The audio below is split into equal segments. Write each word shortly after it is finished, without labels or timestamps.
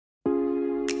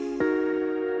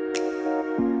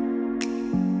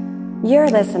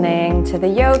You're listening to the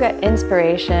Yoga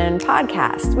Inspiration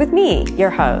Podcast with me,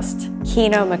 your host,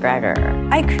 Kino McGregor.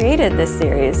 I created this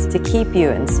series to keep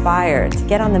you inspired to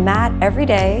get on the mat every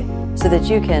day so that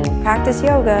you can practice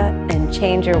yoga and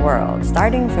change your world,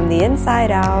 starting from the inside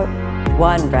out,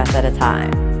 one breath at a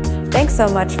time. Thanks so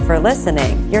much for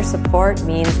listening. Your support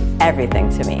means everything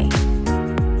to me.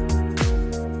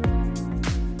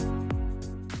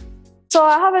 So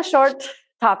I have a short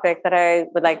topic that I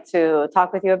would like to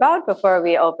talk with you about before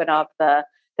we open up the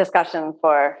discussion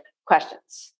for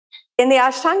questions. In the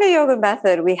Ashtanga Yoga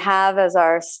method, we have as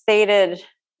our stated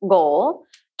goal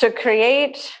to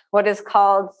create what is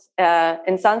called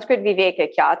in Sanskrit Viveka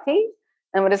Khyati,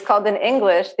 and what is called in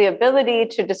English the ability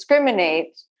to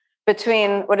discriminate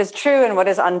between what is true and what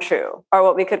is untrue, or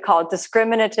what we could call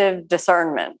discriminative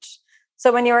discernment.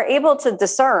 So when you are able to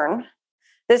discern,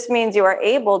 this means you are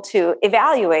able to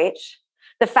evaluate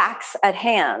the facts at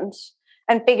hand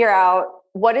and figure out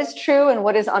what is true and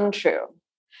what is untrue.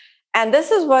 And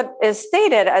this is what is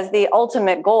stated as the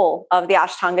ultimate goal of the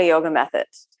Ashtanga Yoga method.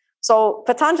 So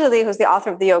Patanjali, who's the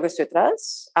author of the Yoga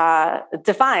Sutras,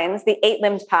 defines the 8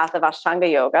 limbs path of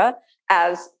Ashtanga Yoga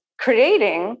as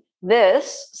creating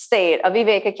this state of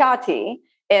Viveka Khyati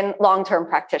in long-term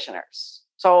practitioners.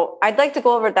 So I'd like to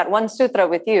go over that one sutra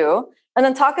with you and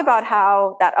then talk about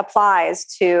how that applies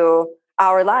to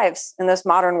our lives in this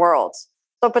modern world.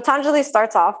 So Patanjali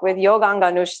starts off with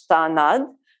Yoganga Anushthanad,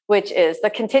 which is the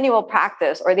continual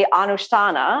practice, or the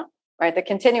Anushtana, right? The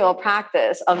continual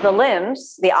practice of the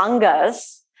limbs, the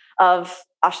angas of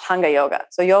Ashtanga Yoga.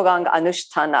 So Yoganga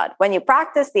Anushthanad. When you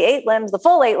practice the 8 limbs, the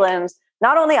full 8 limbs,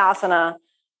 not only asana,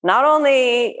 not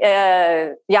only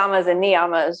yamas and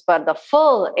niyamas, but the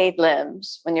full 8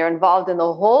 limbs, when you're involved in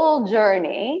the whole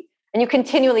journey, and you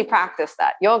continually practice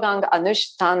that. Yoganga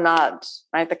Anushthanad,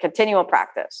 right? The continual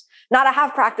practice. Not I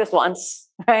have practiced once,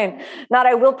 right? Not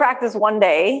I will practice one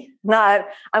day. Not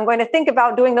I'm going to think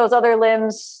about doing those other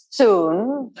limbs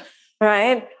soon,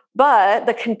 right? But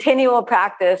the continual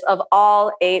practice of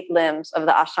all 8 limbs of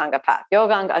the Ashtanga path.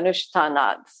 Yoganga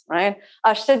Anushthanad, right?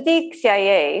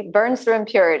 Ashtadikshyaye, burns through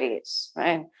impurities,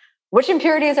 right? Which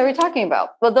impurities are we talking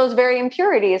about? Well, those very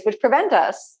impurities which prevent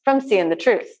us from seeing the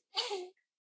truth.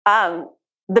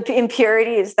 The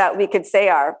impurities that we could say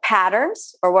are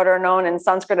patterns, or what are known in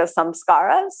Sanskrit as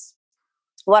samskaras.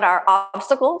 What are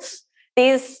obstacles?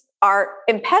 These are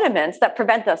impediments that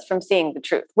prevent us from seeing the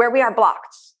truth, where we are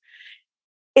blocked.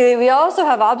 We also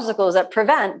have obstacles that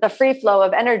prevent the free flow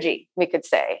of energy, we could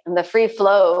say, and the free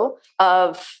flow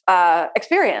of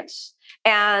experience.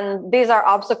 And these are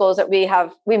obstacles that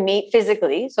we meet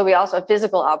physically. So we also have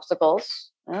physical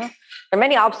obstacles. There are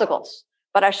many obstacles.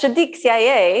 But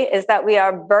Ashtadikshyaye is that we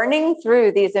are burning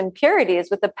through these impurities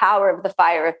with the power of the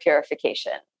fire of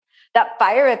purification. That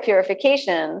fire of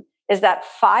purification is that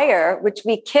fire which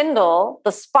we kindle,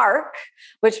 the spark,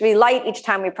 which we light each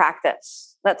time we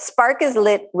practice. That spark is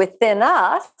lit within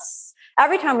us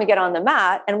every time we get on the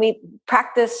mat and we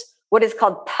practice what is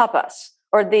called tapas,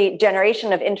 or the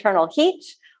generation of internal heat,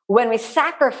 when we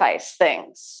sacrifice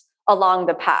things along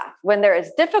the path. When there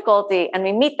is difficulty and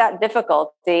we meet that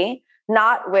difficulty,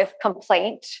 not with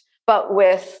complaint, but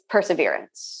with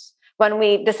perseverance. When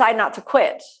we decide not to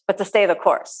quit, but to stay the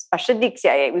course.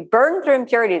 Ashtadikshyaye, we burn through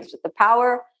impurities with the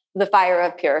power of the fire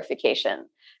of purification.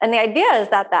 And the idea is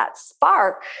that that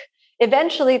spark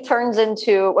eventually turns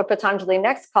into what Patanjali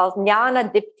next calls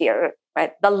jnana diptir,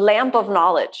 right? The lamp of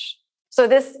knowledge. So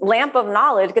this lamp of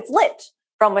knowledge gets lit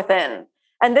from within.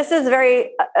 And this is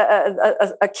very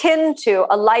akin to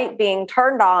a light being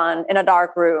turned on in a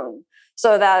dark room,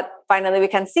 so that finally we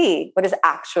can see what is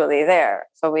actually there.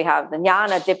 So we have the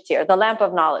jnana diptir, the lamp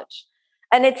of knowledge.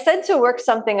 And it's said to work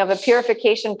something of a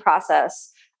purification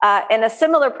process in a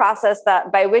similar process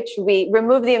that by which we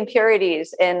remove the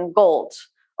impurities in gold,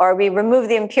 or we remove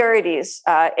the impurities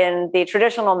in the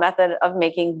traditional method of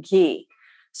making ghee.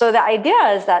 So the idea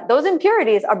is that those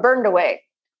impurities are burned away,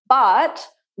 but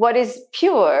what is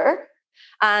pure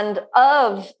and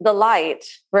of the light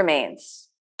remains.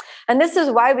 And this is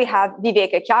why we have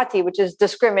Viveka Khyati, which is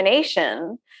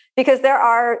discrimination, because there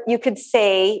are, you could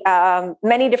say,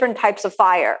 many different types of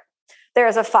fire. There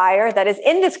is a fire that is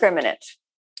indiscriminate.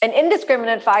 An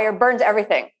indiscriminate fire burns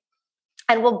everything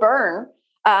and will burn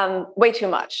way too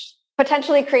much,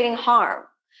 potentially creating harm.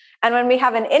 And when we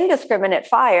have an indiscriminate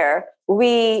fire,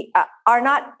 we are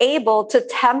not able to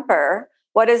temper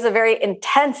what is a very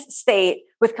intense state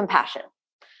with compassion.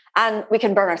 And we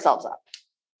can burn ourselves up.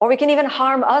 Or we can even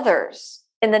harm others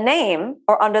in the name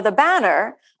or under the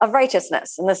banner of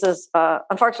righteousness. And this is,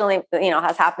 unfortunately,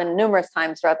 has happened numerous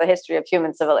times throughout the history of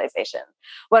human civilization.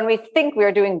 When we think we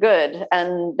are doing good,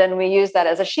 and then we use that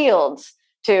as a shield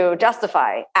to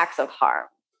justify acts of harm.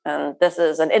 And this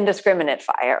is an indiscriminate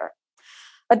fire.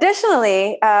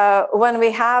 Additionally, when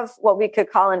we have what we could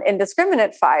call an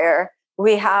indiscriminate fire,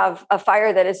 we have a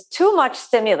fire that is too much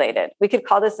stimulated. We could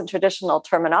call this in traditional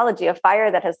terminology a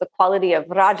fire that has the quality of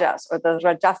rajas, or the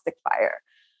rajasic fire.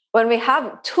 When we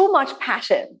have too much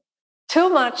passion, too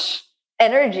much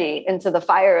energy into the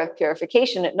fire of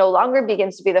purification, it no longer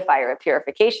begins to be the fire of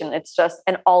purification. It's just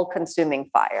an all-consuming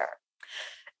fire.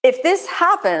 If this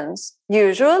happens,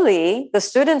 usually the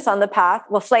students on the path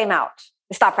will flame out.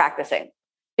 They stop practicing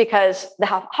because they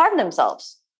have harmed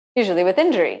themselves, usually with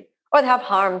injury, or they have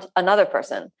harmed another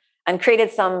person and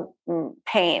created some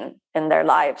pain in their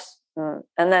lives. And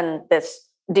then this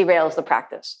derails the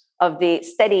practice of the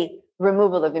steady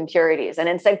removal of impurities, and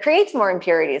instead creates more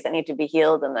impurities that need to be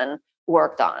healed and then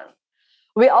worked on.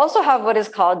 We also have what is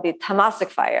called the tamasic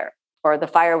fire, or the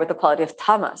fire with the quality of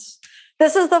tamas.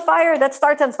 This is the fire that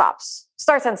starts and stops,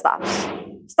 starts and stops,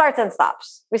 starts and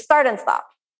stops. We start and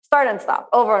stop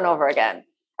over and over again.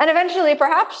 And eventually,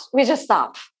 perhaps, we just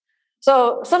stop.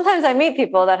 So sometimes I meet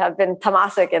people that have been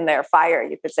tamasic in their fire,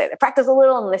 you could say. They practice a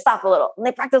little and they stop a little, and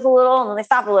they practice a little and then they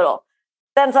stop a little.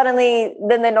 Then suddenly,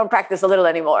 then they don't practice a little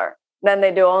anymore. Then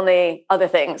they do only other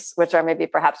things, which are maybe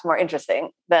perhaps more interesting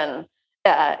than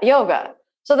yoga.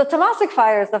 So the tamasic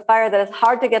fire is the fire that is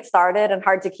hard to get started and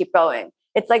hard to keep going.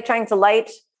 It's like trying to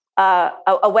light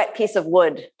a wet piece of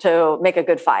wood to make a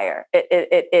good fire.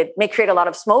 It may create a lot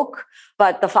of smoke,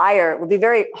 but the fire will be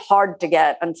very hard to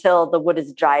get until the wood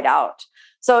is dried out.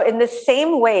 So in the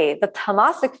same way, the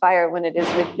tamasic fire, when it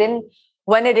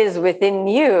is within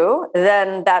you,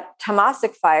 then that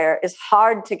tamasic fire is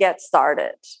hard to get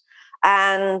started.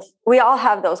 And we all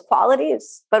have those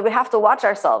qualities, but we have to watch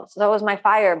ourselves. So is my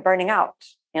fire burning out?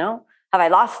 Have I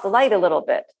lost the light a little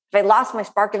bit? Have I lost my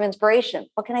spark of inspiration?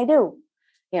 What can I do?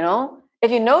 If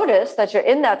you notice that you're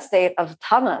in that state of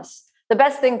tamas, the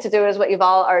best thing to do is what you've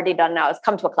all already done now, is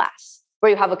come to a class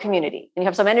where you have a community and you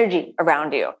have some energy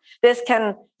around you.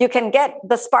 You can get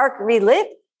the spark relit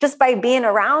just by being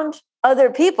around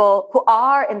other people who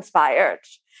are inspired.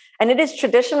 And it is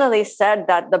traditionally said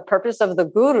that the purpose of the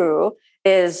guru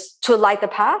is to light the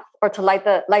path, or to light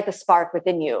the spark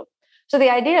within you. So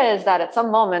the idea is that at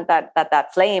some moment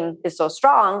that flame is so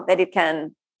strong that it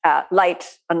can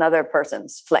light another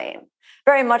person's flame.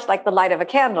 Very much like the light of a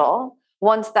candle,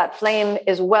 once that flame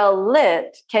is well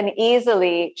lit, can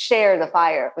easily share the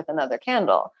fire with another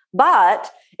candle.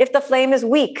 But if the flame is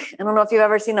weak, I don't know if you've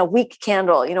ever seen a weak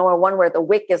candle, or one where the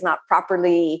wick is not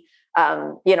properly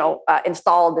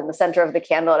installed in the center of the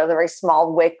candle. It has a very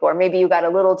small wick, or maybe you got a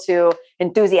little too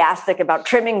enthusiastic about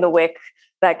trimming the wick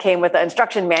that came with the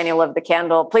instruction manual of the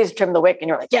candle. Please trim the wick. And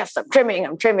you're like, yes, I'm trimming.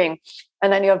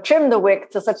 And then you have trimmed the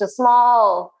wick to such a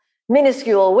small,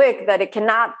 minuscule wick that it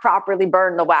cannot properly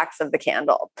burn the wax of the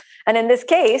candle. And in this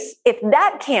case, if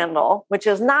that candle, which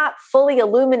is not fully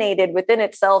illuminated within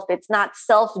itself, it's not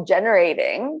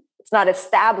self-generating, it's not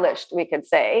established, we could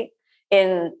say,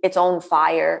 in its own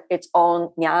fire, its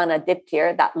own jnana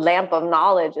diptir, that lamp of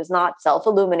knowledge is not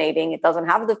self-illuminating. It doesn't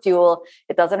have the fuel.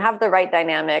 It doesn't have the right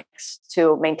dynamics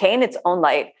to maintain its own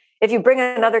light. If you bring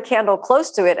another candle close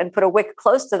to it and put a wick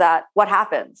close to that, what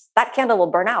happens? That candle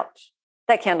will burn out.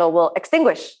 That candle will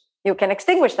extinguish. You can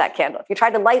extinguish that candle. If you try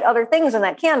to light other things in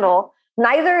that candle,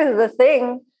 neither the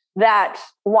thing that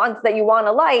you want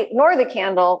to light nor the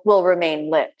candle will remain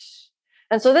lit.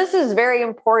 And so this is very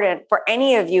important for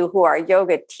any of you who are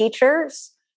yoga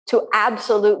teachers to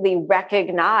absolutely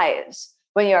recognize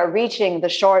when you are reaching the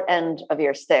short end of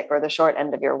your stick or the short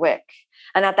end of your wick.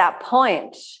 And at that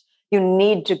point, you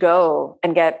need to go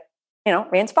and get,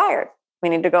 re-inspired. We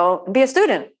need to go and be a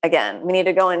student again. We need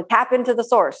to go and tap into the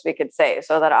source, we could say,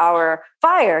 so that our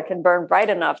fire can burn bright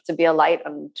enough to be a light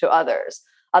unto others.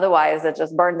 Otherwise, it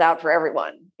just burns out for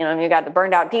everyone. You got the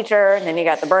burned out teacher, and then you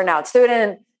got the burned out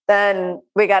student. Then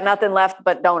we got nothing left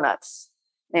but donuts,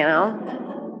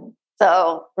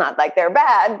 So not like they're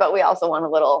bad, but we also want a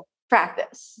little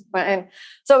practice, right?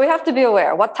 So we have to be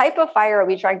aware. What type of fire are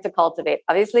we trying to cultivate?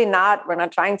 Obviously we're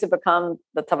not trying to become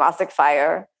the tamasic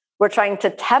fire. We're trying to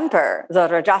temper the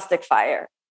rajasic fire.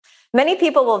 Many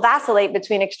people will vacillate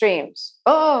between extremes.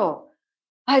 Oh,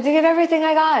 I have to give everything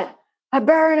I got. I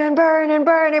burn and burn and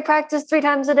burn. I practice 3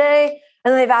 times a day.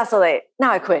 And then they vacillate.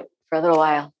 Now I quit for a little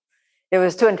while. It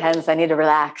was too intense. I need to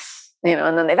relax,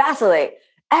 and then they vacillate.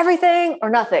 Everything or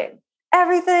nothing,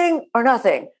 everything or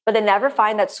nothing. But they never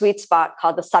find that sweet spot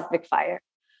called the sattvic fire.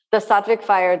 The sattvic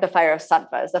fire, the fire of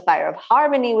sattva, is the fire of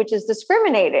harmony, which is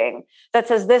discriminating, that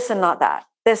says this and not that,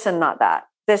 this and not that,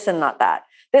 this and not that.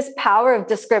 This power of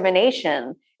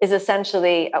discrimination is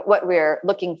essentially what we're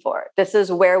looking for. This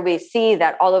is where we see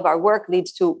that all of our work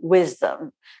leads to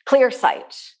wisdom, clear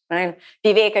sight, right?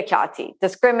 Viveka khyati,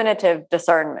 discriminative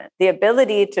discernment, the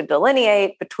ability to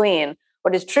delineate between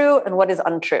what is true and what is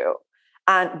untrue.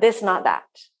 And this, not that,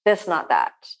 this, not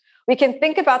that. We can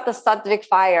think about the sattvic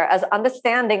fire as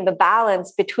understanding the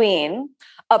balance between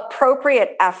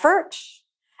appropriate effort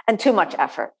and too much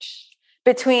effort,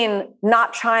 between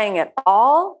not trying at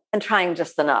all and trying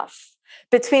just enough,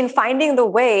 between finding the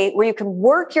way where you can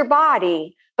work your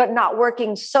body, but not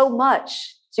working so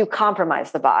much so you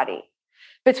compromise the body,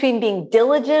 between being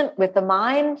diligent with the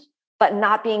mind, but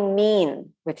not being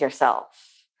mean with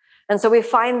yourself. And so we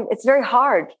find it's very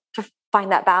hard to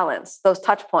find that balance, those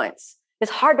touch points. It's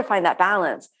hard to find that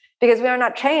balance because we are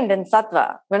not trained in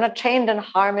sattva. We're not trained in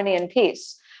harmony and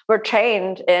peace. We're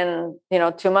trained in,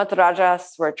 too much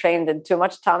rajas. We're trained in too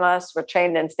much tamas. We're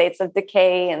trained in states of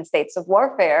decay and states of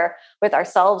warfare with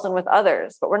ourselves and with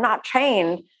others. But we're not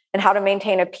trained in how to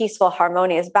maintain a peaceful,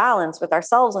 harmonious balance with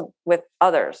ourselves and with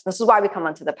others. This is why we come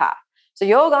onto the path. So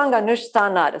yoganga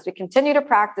anushtana, as we continue to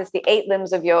practice the 8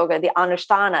 limbs of yoga, the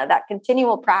anushtana, that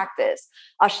continual practice,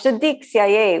 ashtadik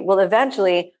syaye will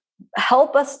eventually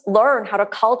help us learn how to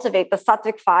cultivate the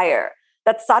sattvic fire.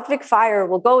 That sattvic fire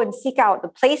will go and seek out the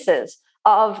places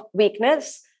of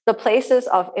weakness, the places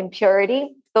of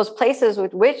impurity, those places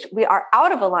with which we are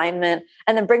out of alignment,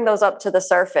 and then bring those up to the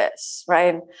surface,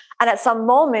 right? And at some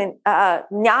moment,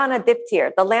 jnana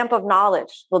diptir, the lamp of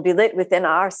knowledge, will be lit within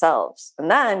ourselves. And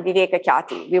then viveka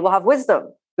khyati, we will have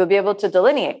wisdom. We'll be able to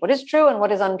delineate what is true and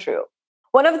what is untrue.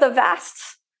 One of the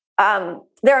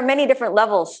there are many different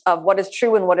levels of what is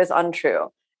true and what is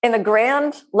untrue. In the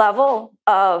grand level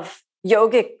of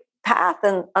yogic path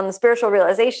and on the spiritual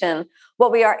realization,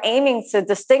 what we are aiming to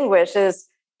distinguish is,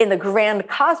 in the grand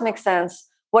cosmic sense,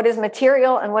 what is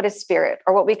material and what is spirit,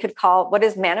 or what we could call what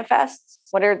is manifest.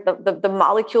 What are the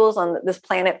molecules on this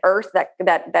planet Earth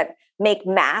that make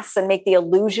mass and make the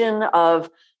illusion of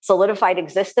solidified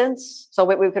existence? So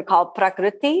what we could call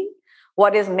prakriti.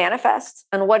 What is manifest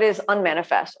and what is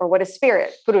unmanifest, or what is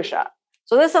spirit, purusha.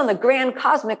 So this on the grand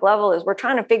cosmic level is we're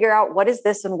trying to figure out what is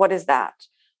this and what is that?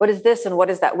 What is this and what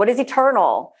is that? What is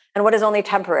eternal and what is only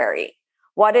temporary?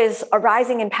 What is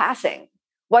arising and passing?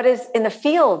 What is in the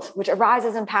field which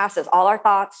arises and passes? All our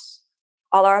thoughts,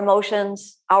 all our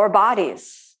emotions, our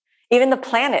bodies, even the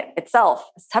planet itself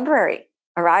is temporary.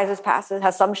 Arises, passes,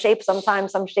 has some shape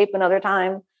sometimes, some shape another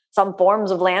time. Some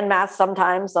forms of landmass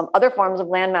sometimes, some other forms of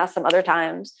landmass some other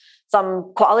times,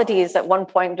 some qualities at one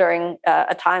point during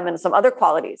a time, and some other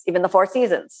qualities, even the 4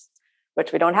 seasons,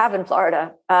 which we don't have in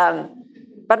Florida.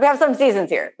 But we have some seasons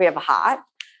here. We have hot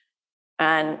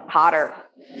and hotter.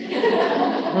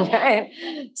 Okay?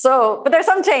 So, but there's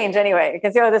some change anyway,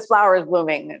 because this flower is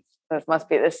blooming. This must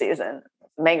be this season,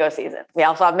 mango season. We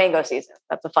also have mango season.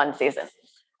 That's a fun season.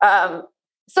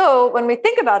 So when we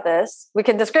think about this, we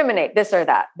can discriminate this or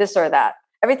that, this or that.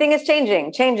 Everything is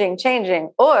changing, changing,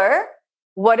 changing. Or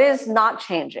what is not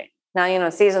changing? Now,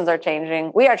 seasons are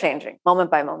changing. We are changing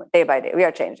moment by moment, day by day. We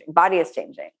are changing. Body is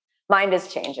changing. Mind is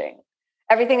changing.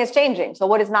 Everything is changing. So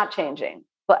what is not changing?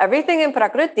 Well, everything in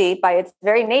Prakriti, by its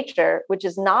very nature, which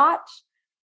is not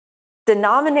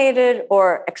denominated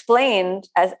or explained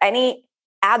as any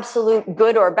absolute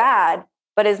good or bad,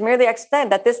 but is merely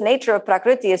explained that this nature of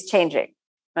Prakriti is changing.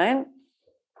 Right?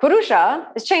 Purusha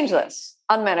is changeless,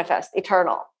 unmanifest,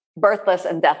 eternal, birthless,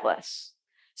 and deathless.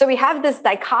 So we have this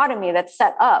dichotomy that's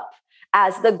set up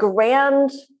as the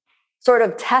grand sort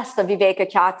of test of viveka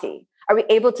khyati. Are we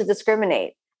able to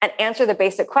discriminate and answer the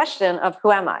basic question of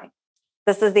who am I?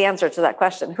 This is the answer to that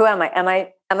question. Who am I? Am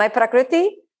I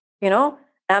Prakriti? Am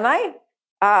I?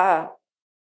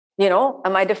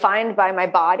 Am I defined by my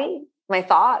body, my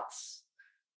thoughts?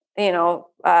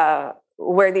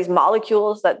 Where these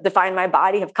molecules that define my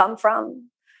body have come from?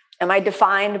 Am I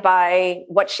defined by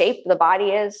what shape the body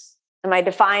is? Am I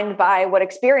defined by what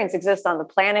experience exists on the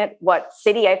planet, what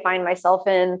city I find myself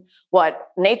in, what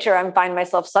nature I find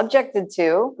myself subjected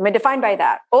to? Am I defined by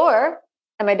that? Or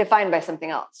am I defined by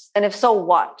something else? And if so,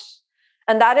 what?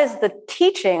 And that is the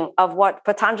teaching of what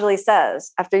Patanjali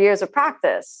says after years of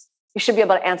practice. You should be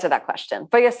able to answer that question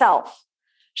for yourself.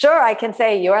 Sure, I can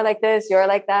say you're like this, you're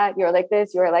like that, you're like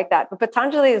this, you're like that. But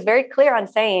Patanjali is very clear on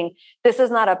saying this is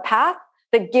not a path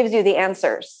that gives you the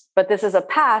answers, but this is a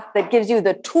path that gives you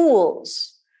the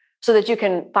tools so that you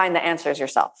can find the answers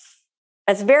yourself.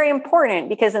 It's very important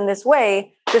because in this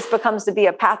way, this becomes to be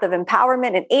a path of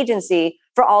empowerment and agency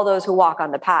for all those who walk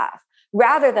on the path.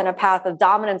 rather than a path of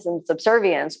dominance and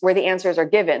subservience where the answers are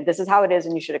given. This is how it is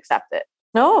and you should accept it.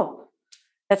 No,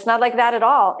 it's not like that at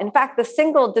all. In fact, the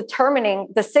single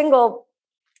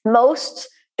most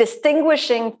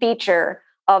distinguishing feature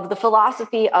of the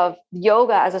philosophy of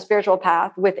yoga as a spiritual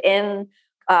path within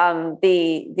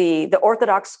the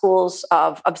orthodox schools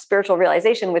of spiritual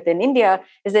realization within India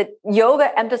is that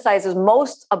yoga emphasizes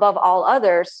most above all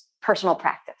others personal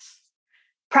practice.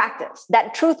 Practice,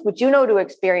 that truth which you know to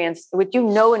experience, which you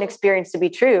know and experience to be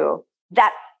true,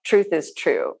 that truth is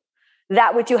true.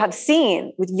 That which you have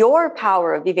seen with your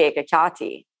power of viveka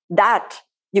chati, that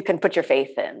you can put your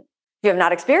faith in. If you have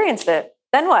not experienced it,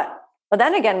 then what? Well,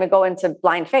 then again, we go into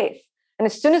blind faith. And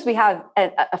as soon as we have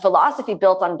a philosophy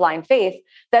built on blind faith,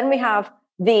 then we have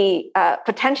the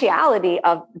potentiality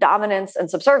of dominance and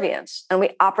subservience, and we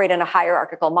operate in a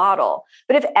hierarchical model.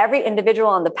 But if every individual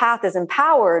on the path is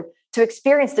empowered to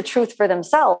experience the truth for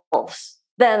themselves,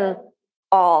 then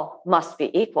all must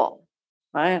be equal,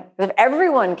 right? If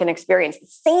everyone can experience the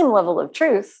same level of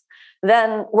truth,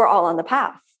 then we're all on the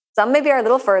path. Some maybe are a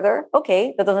little further.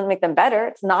 Okay, that doesn't make them better.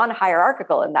 It's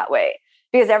non-hierarchical in that way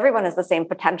because everyone has the same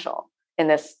potential in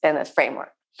this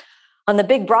framework. On the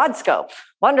big broad scope,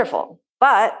 wonderful.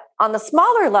 But on the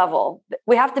smaller level,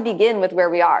 we have to begin with where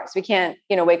we are. So we can't,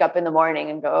 wake up in the morning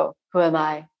and go, who am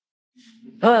I?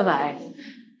 Who am I?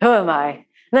 Who am I? And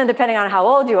then depending on how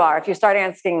old you are, if you start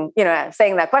asking,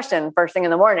 saying that question first thing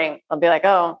in the morning, I'll be like,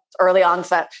 oh, it's early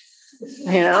onset,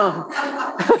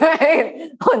 right?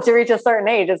 Once you reach a certain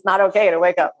age, it's not okay to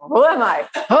wake up. Who am I?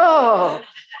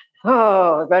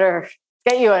 Oh, better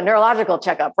get you a neurological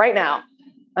checkup right now.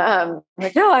 No,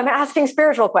 I'm asking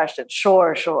spiritual questions.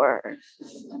 Sure.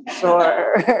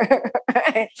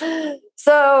 Right?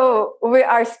 So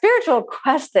our spiritual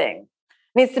questing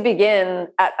needs to begin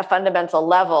at a fundamental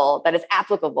level that is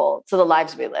applicable to the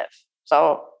lives we live.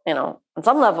 So, on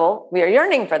some level, we are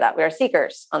yearning for that. We are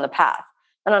seekers on the path.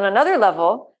 And on another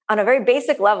level, on a very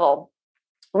basic level,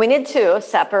 we need to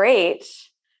separate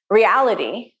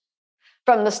reality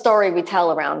from the story we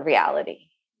tell around reality.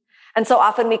 And so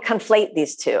often we conflate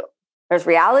these two. There's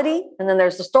reality, and then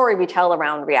there's the story we tell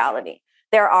around reality.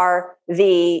 There are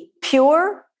the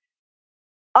pure,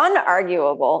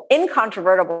 unarguable,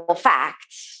 incontrovertible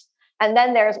facts, and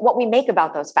then there's what we make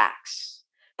about those facts.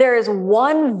 There is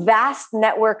one vast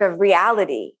network of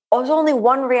reality. There's only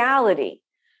one reality.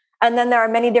 And then there are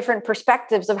many different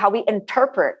perspectives of how we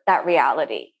interpret that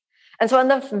reality. And so on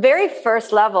the very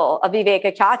first level of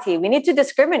Viveka Chati, we need to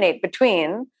discriminate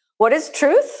between what is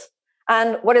truth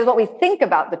and what is what we think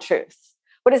about the truth.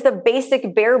 What is the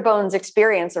basic bare bones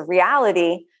experience of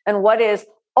reality, and what is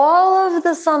all of the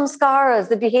samskaras,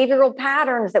 the behavioral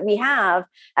patterns that we have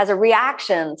as a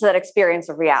reaction to that experience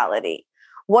of reality.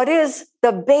 What is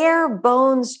the bare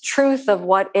bones truth of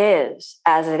what is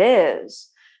as it is?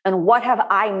 And what have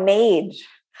I made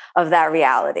of that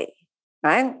reality,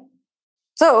 right?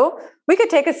 So we could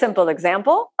take a simple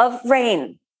example of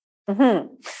rain.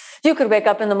 You could wake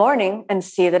up in the morning and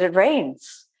see that it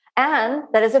rains. And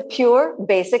that is a pure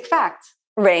basic fact.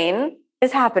 Rain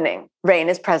is happening. Rain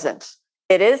is present.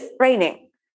 It is raining.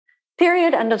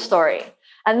 Period. End of story.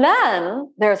 And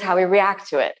then there's how we react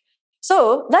to it.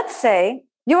 So let's say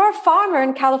you're a farmer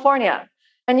in California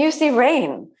and you see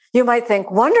rain. You might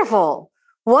think, wonderful,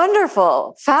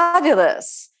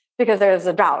 fabulous, because there's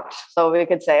a drought. So we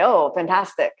could say, oh,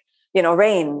 fantastic.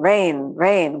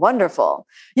 Rain, wonderful.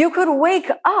 You could wake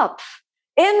up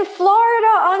in Florida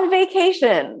on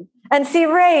vacation and see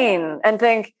rain and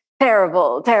think,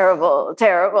 terrible.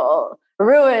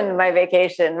 Ruin my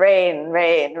vacation. Rain.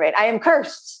 I am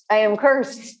cursed.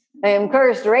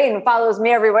 Rain follows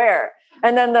me everywhere.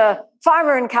 And then the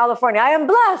farmer in California, I am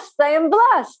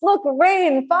blessed. Look,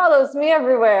 rain follows me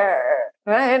everywhere,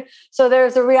 right? So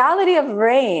there's a reality of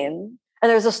rain and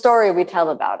there's a story we tell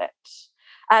about it.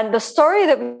 And the story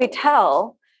that we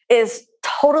tell is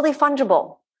totally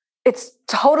fungible. It's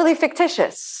totally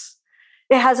fictitious.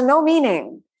 It has no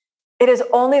meaning. It is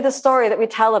only the story that we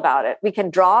tell about it. We can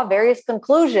draw various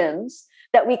conclusions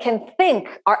that we can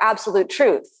think are absolute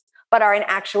truth, but are in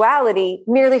actuality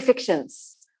merely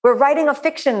fictions. We're writing a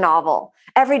fiction novel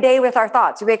every day with our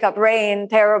thoughts. You wake up, rain,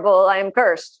 terrible, I am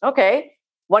cursed. Okay.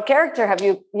 What character have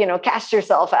you, cast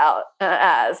yourself out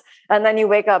as? And then you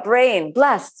wake up, rain,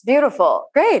 blessed, beautiful.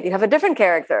 Great. You have a different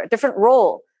character, a different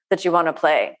role that you want to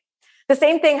play. The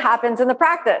same thing happens in the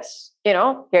practice.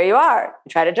 Here you are. You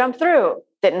try to jump through.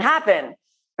 Didn't happen,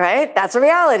 right? That's a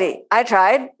reality. I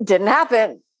tried. Didn't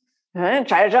happen. Right?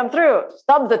 Try to jump through.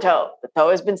 Stub the toe. The toe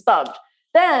has been stubbed.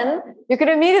 Then you could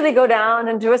immediately go down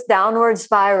into a downward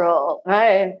spiral,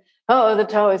 right? Oh, the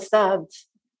toe is stubbed.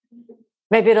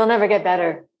 Maybe it'll never get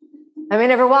better. I may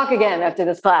never walk again after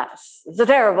this class. It's a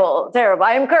terrible, terrible.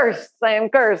 I am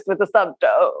cursed with the stub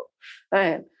toe.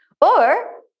 Right? Or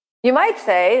you might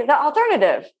say the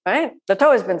alternative, right? The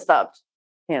toe has been stubbed.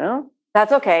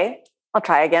 That's okay. I'll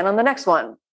try again on the next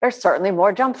one. There's certainly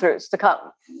more jump throughs to come.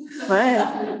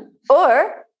 Right?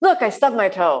 Or, look, I stubbed my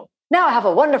toe. Now I have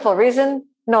a wonderful reason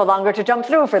no longer to jump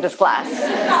through for this class.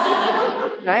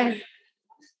 Right?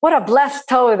 What a blessed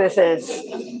toe this is.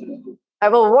 I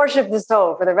will worship this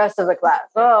toe for the rest of the class.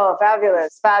 Oh,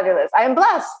 fabulous, fabulous. I am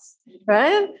blessed,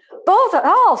 right?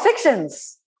 All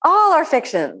fictions. All are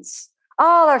fictions.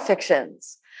 All are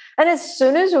fictions. And as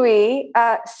soon as we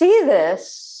see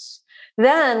this,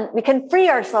 then we can free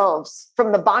ourselves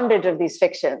from the bondage of these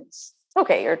fictions.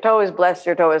 Okay, your toe is blessed,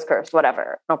 your toe is cursed,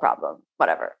 whatever, no problem,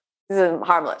 whatever. This is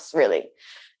harmless, really.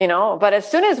 But as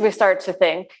soon as we start to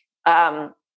think, as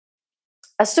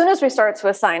soon as we start to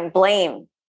assign blame,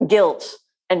 guilt,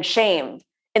 and shame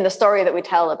in the story that we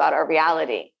tell about our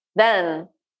reality, then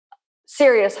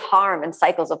serious harm and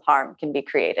cycles of harm can be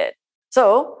created.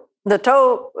 So the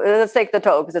toe, let's take the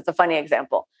toe because it's a funny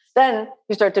example. Then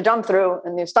you start to jump through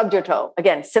and you've stubbed your toe.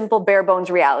 Again, simple, bare bones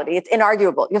reality. It's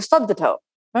inarguable. You've stubbed the toe.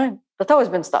 Right? The toe has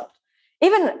been stubbed.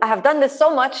 Even I have done this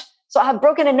so much, so I have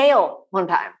broken a nail one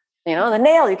time. The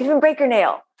nail, you can even break your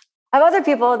nail. I have other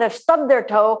people that have stubbed their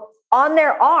toe on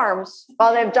their arms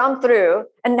while they've jumped through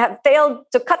and have failed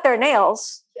to cut their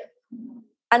nails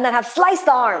and then have sliced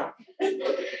the arm.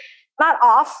 Not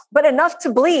off, but enough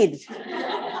to bleed.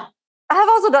 I have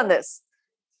also done this.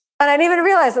 And I didn't even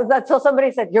realize that until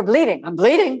somebody said, "You're bleeding." I'm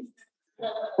bleeding.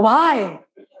 Why?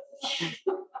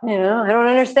 I don't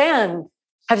understand.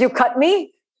 Have you cut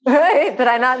me? Right? Did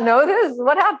I not know this?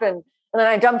 What happened? And then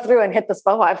I jumped through and hit the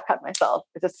spot. Oh, I've cut myself.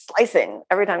 It's just slicing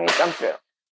every time you jump through.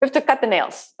 We have to cut the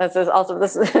nails. There's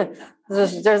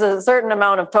a certain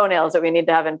amount of toenails that we need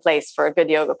to have in place for a good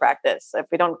yoga practice. If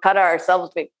we don't cut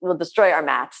ourselves, we'll destroy our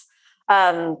mats.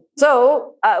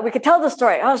 So we could tell the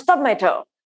story. I'll stub my toe.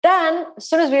 Then, as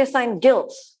soon as we assign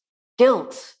guilt,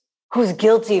 who's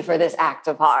guilty for this act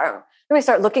of harm? Then we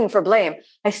start looking for blame.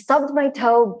 I stubbed my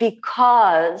toe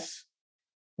because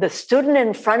the student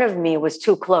in front of me was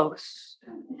too close.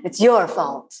 It's your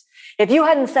fault. If you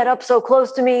hadn't set up so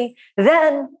close to me,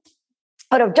 then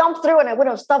I would have jumped through and I would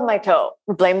have stubbed my toe.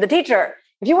 Blame the teacher.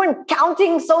 If you weren't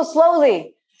counting so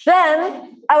slowly,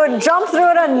 then I would jump through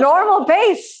at a normal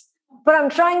pace. But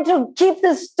I'm trying to keep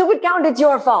this stupid count. It's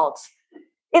your fault.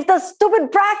 If the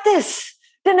stupid practice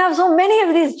didn't have so many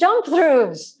of these jump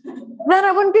throughs, then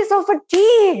I wouldn't be so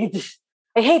fatigued.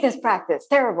 I hate this practice.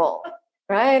 Terrible.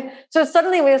 Right? So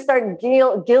suddenly we start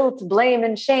guilt, blame,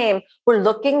 and shame. We're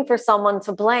looking for someone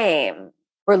to blame.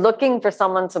 We're looking for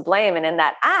someone to blame. And in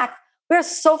that act, we're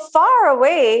so far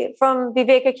away from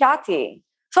Viveka Khyati.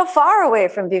 So far away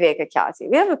from Viveka Khyati.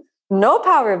 We have no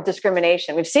power of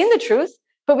discrimination. We've seen the truth,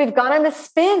 but we've gone on a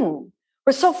spin.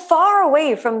 We're so far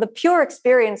away from the pure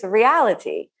experience of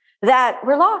reality that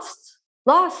we're lost.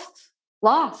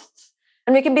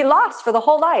 And we can be lost for the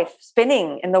whole life,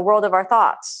 spinning in the world of our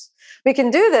thoughts. We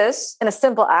can do this in a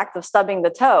simple act of stubbing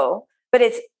the toe, but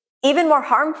it's even more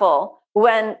harmful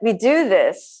when we do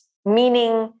this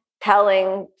meaning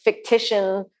telling,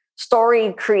 fictitious,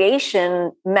 story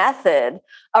creation method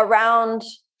around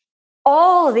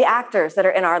all of the actors that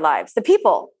are in our lives, the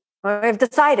people. We've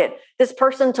decided this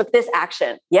person took this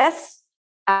action. Yes,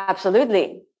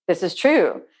 absolutely. This is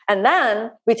true. And then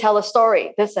we tell a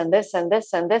story, this and this and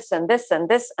this and this and this and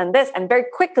this and this. And very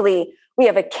quickly we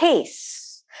have a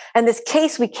case. And this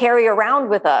case we carry around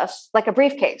with us like a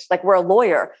briefcase, like we're a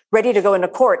lawyer ready to go into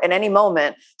court at any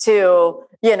moment to,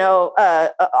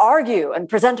 argue and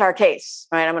present our case,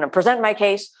 right? I'm going to present my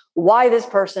case, why this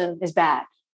person is bad.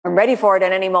 I'm ready for it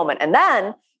at any moment. And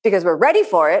then because we're ready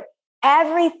for it,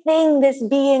 everything this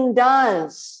being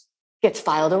does gets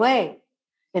filed away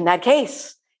in that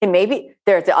case. And maybe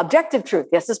there's the objective truth.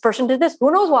 Yes, this person did this.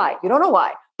 Who knows why? You don't know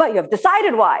why, but you have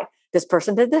decided why. This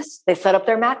person did this. They set up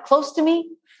their mat close to me.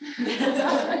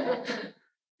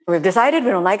 We've decided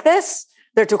we don't like this.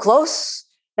 They're too close.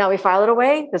 Now we file it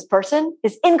away. This person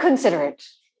is inconsiderate,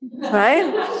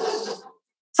 right?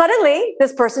 Suddenly,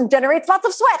 this person generates lots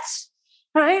of sweat,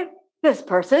 right? This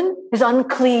person is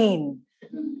unclean,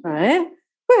 right?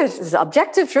 This is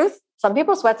objective truth. Some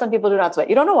people sweat, some people do not sweat.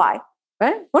 You don't know why,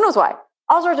 right? Who knows why?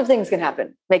 All sorts of things can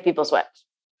happen, make people sweat.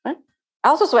 Right? I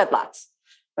also sweat lots,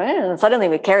 right? And suddenly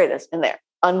we carry this in there,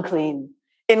 unclean,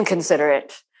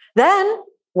 inconsiderate. Then,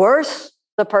 worse,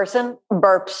 the person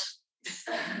burps.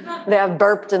 They have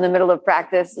burped in the middle of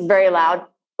practice, very loud,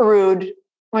 rude.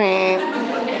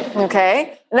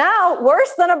 Okay, now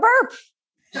worse than a burp.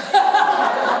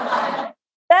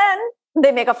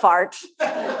 they make a fart,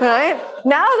 right?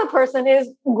 Now the person is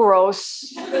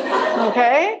gross,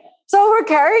 okay? So we're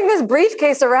carrying this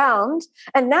briefcase around,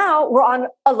 and now we're on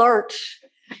alert.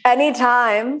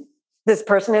 Anytime this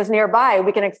person is nearby,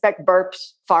 we can expect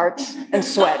burps, farts, and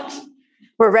sweat.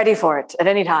 We're ready for it at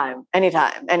any time,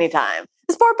 anytime, anytime.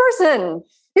 This poor person,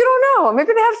 you don't know.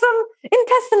 Maybe they have some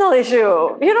intestinal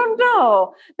issue. You don't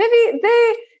know. Maybe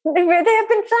they have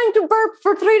been trying to burp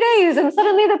for 3 days and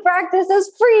suddenly the practice has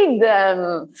freed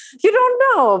them. You don't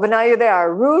know, but now they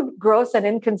are rude, gross, and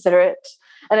inconsiderate.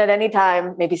 And at any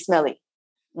time, maybe smelly,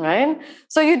 right?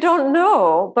 So you don't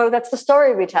know, but that's the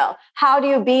story we tell. How do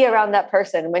you be around that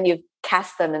person when you've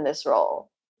cast them in this role,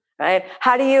 right?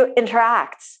 How do you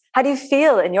interact? How do you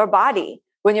feel in your body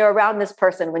when you're around this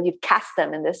person, when you cast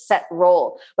them in this set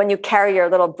role, when you carry your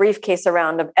little briefcase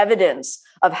around of evidence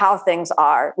of how things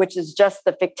are, which is just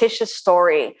the fictitious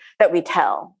story that we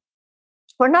tell?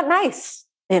 We're not nice,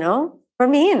 we're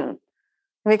mean.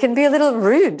 We can be a little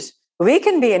rude. We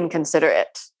can be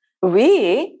inconsiderate.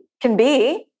 We can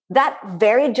be that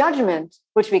very judgment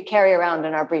which we carry around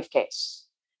in our briefcase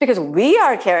because we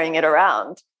are carrying it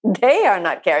around. They are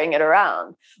not carrying it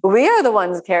around. We are the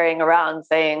ones carrying around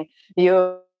saying,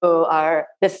 you are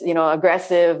this,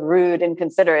 aggressive, rude,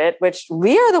 inconsiderate, which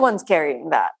we are the ones carrying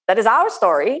that. That is our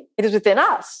story. It is within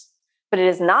us, but it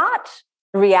is not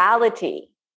reality,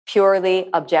 purely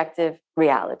objective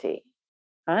reality.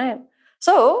 All right.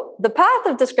 So the path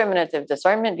of discriminative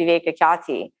discernment, viveka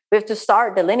khyati, we have to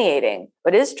start delineating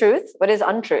what is truth, what is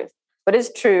untruth, what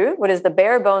is true, what is the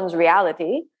bare bones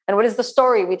reality, and what is the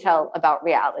story we tell about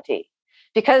reality.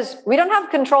 Because we don't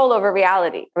have control over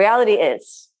reality. Reality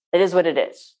is. It is what it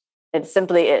is. It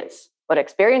simply is. What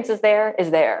experience is there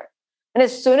is there. And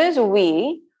as soon as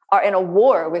we are in a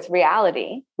war with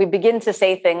reality, we begin to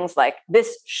say things like,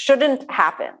 this shouldn't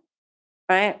happen,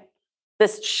 right?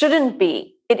 This shouldn't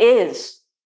be. It is.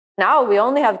 Now we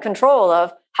only have control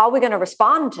of how we're going to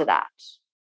respond to that,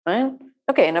 right?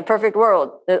 Okay, in a perfect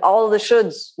world, all the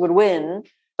shoulds would win,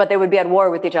 but they would be at war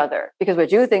with each other because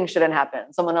what you think shouldn't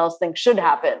happen, someone else thinks should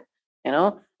happen,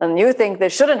 and you think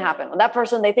this shouldn't happen. Well, that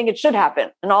person, they think it should happen,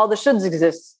 and all the shoulds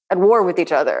exist at war with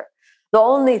each other. The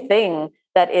only thing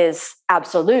that is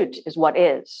absolute is what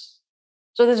is.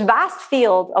 So this vast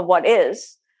field of what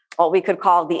is, what we could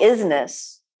call the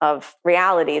isness of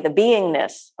reality, the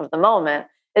beingness of the moment,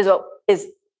 is what is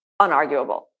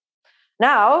unarguable.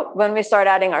 Now, when we start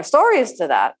adding our stories to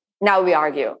that, now we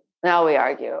argue.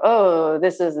 Oh,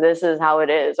 this is how it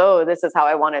is. Oh, this is how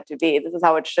I want it to be. This is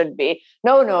how it should be.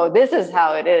 No, this is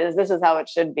how it is. This is how it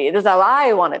should be. This is how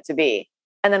I want it to be.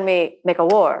 And then we make a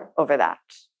war over that.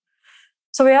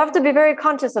 So we have to be very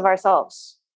conscious of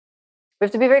ourselves. We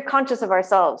have to be very conscious of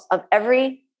ourselves, of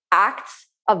every act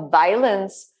of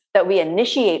violence that we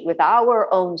initiate with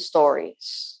our own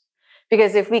stories.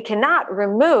 Because if we cannot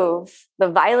remove the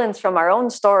violence from our own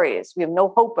stories, we have no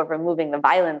hope of removing the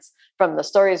violence from the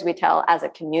stories we tell as a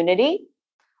community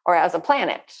or as a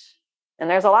planet. And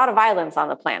there's a lot of violence on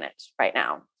the planet right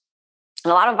now,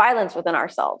 and a lot of violence within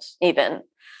ourselves even.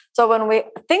 So when we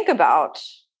think about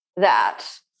that,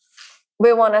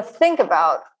 we want to think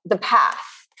about the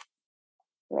path.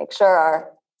 Make sure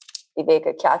our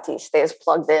viveka khyati stays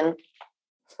plugged in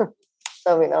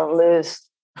so we don't lose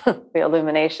the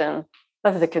illumination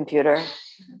of the computer.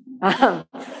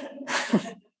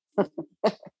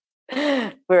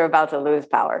 We're about to lose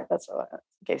power. That's what,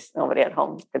 in case nobody at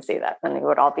home could see that, then it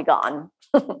would all be gone.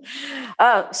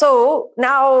 So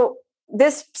now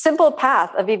this simple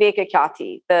path of viveka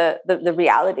khyati, the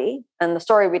reality and the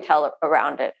story we tell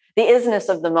around it, the isness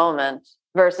of the moment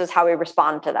versus how we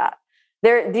respond to that.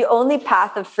 The only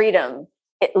path of freedom,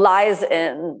 it lies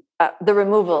in the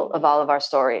removal of all of our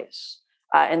stories.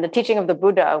 In the teaching of the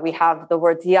Buddha, we have the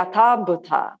word yatha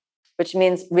bhuta, which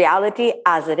means reality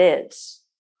as it is.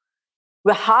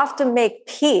 We have to make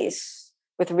peace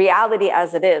with reality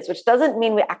as it is, which doesn't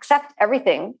mean we accept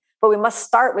everything, but we must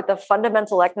start with the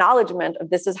fundamental acknowledgement of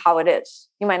this is how it is.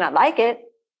 You might not like it.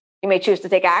 You may choose to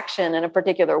take action in a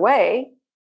particular way,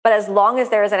 but as long as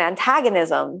there is an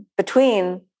antagonism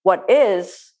between what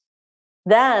is,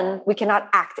 then we cannot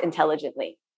act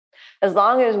intelligently. As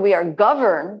long as we are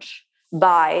governed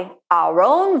by our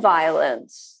own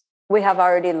violence, we have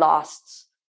already lost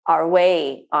our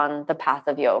way on the path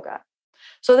of yoga.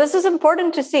 So this is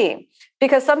important to see,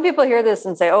 because some people hear this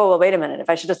and say, oh, well, wait a minute, if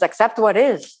I should just accept what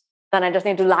is, then I just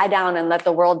need to lie down and let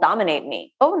the world dominate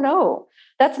me. Oh, no,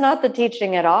 that's not the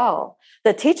teaching at all.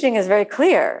 The teaching is very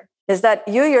clear, is that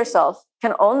you yourself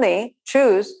can only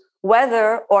choose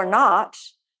whether or not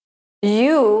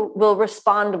you will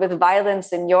respond with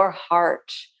violence in your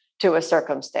heart to a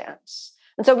circumstance.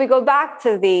 And so we go back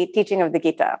to the teaching of the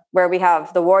Gita, where we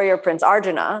have the warrior prince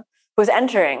Arjuna, who's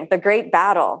entering the great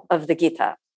battle of the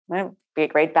Gita. Right? It'll be a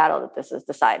great battle that this is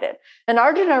decided. And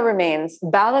Arjuna remains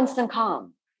balanced and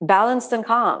calm,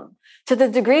 to the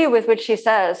degree with which he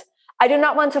says, I do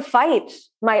not want to fight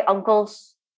my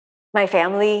uncles, my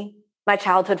family, my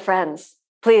childhood friends.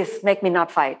 Please make me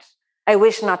not fight. I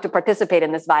wish not to participate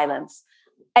in this violence,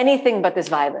 anything but this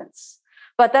violence.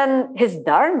 But then his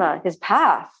dharma, his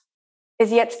path,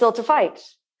 is yet still to fight.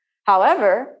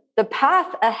 However, the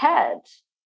path ahead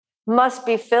must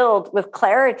be filled with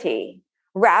clarity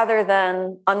rather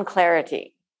than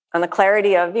unclarity. And the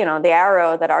clarity of, the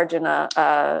arrow that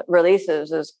Arjuna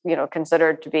releases is,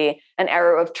 considered to be an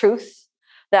arrow of truth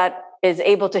that is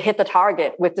able to hit the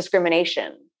target with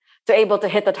discrimination, to able to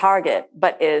hit the target,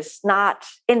 but is not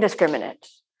indiscriminate.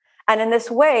 And in this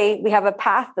way, we have a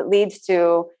path that leads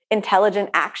to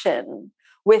intelligent action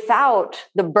without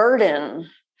the burden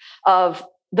of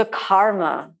the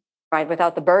karma, right?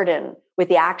 Without the burden with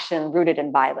the action rooted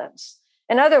in violence.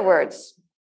 In other words,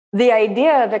 the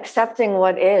idea of accepting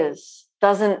what is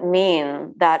doesn't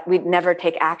mean that we'd never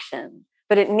take action,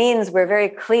 but it means we're very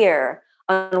clear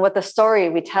on what the story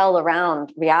we tell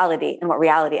around reality and what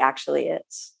reality actually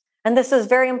is. And this is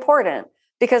very important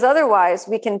because otherwise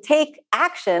we can take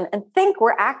action and think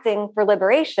we're acting for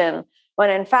liberation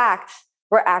when in fact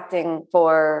we're acting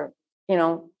for,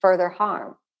 further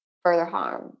harm.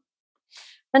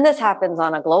 And this happens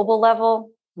on a global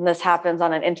level. And this happens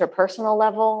on an interpersonal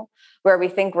level where we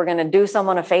think we're going to do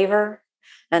someone a favor.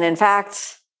 And in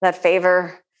fact, that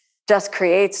favor just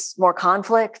creates more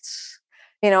conflict,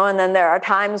 and then there are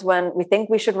times when we think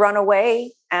we should run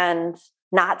away and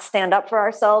not stand up for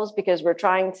ourselves because we're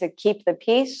trying to keep the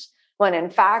peace, when in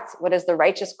fact, what is the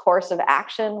righteous course of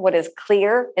action, what is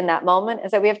clear in that moment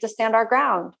is that we have to stand our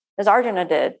ground, as Arjuna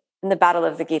did in the Battle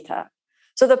of the Gita.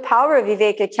 So the power of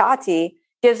Viveka Khyati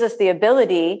gives us the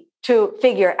ability to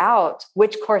figure out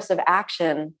which course of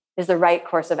action is the right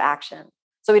course of action.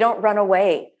 So we don't run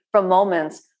away from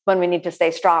moments when we need to stay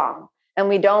strong. And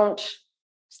we don't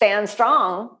stand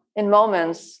strong in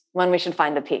moments when we should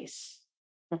find the peace.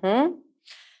 And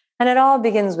it all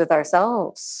begins with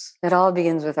ourselves.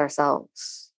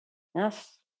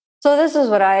 Yes. So this is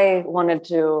what I wanted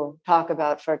to talk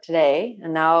about for today.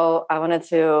 And now I wanted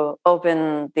to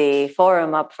open the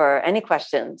forum up for any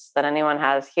questions that anyone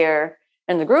has here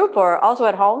in the group or also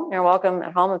at home. You're welcome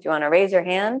at home if you want to raise your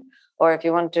hand, or if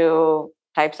you want to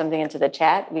type something into the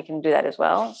chat, we can do that as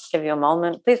well. Give you a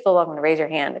moment. Please feel welcome to raise your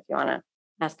hand if you want to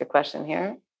ask a question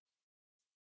here.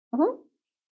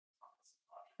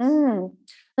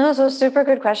 No, so super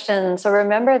good question. So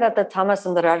remember that the tamas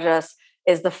and the rajas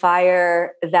is the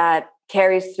fire that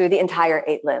carries through the entire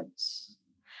 8 limbs.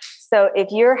 So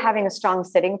if you're having a strong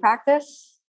sitting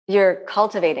practice, you're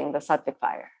cultivating the sattvic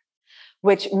fire,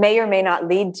 which may or may not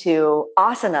lead to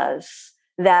asanas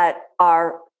that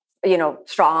are,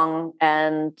 strong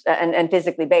and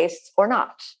physically based or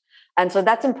not. And so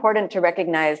that's important to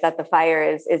recognize that the fire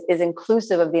is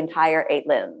inclusive of the entire 8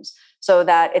 limbs, so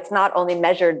that it's not only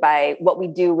measured by what we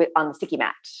do on the sticky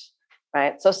mat,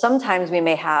 right? So sometimes we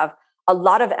may have a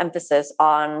lot of emphasis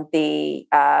on the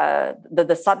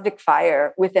sattvic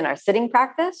fire within our sitting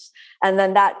practice. And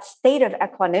then that state of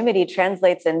equanimity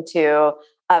translates into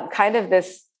kind of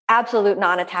this absolute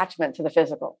non-attachment to the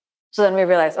physical. So then we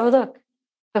realize, oh, look,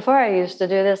 before I used to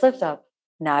do this lift up,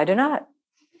 now I do not.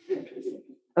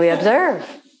 We observe.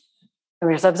 And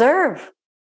we just observe.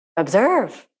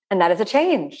 And that is a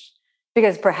change.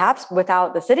 Because perhaps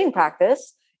without the sitting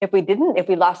practice, if we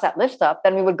lost that lift up,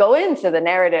 then we would go into the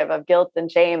narrative of guilt and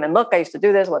shame. And look, I used to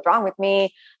do this. What's wrong with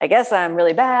me? I guess I'm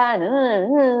really bad. I'm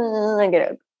going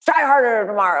to try harder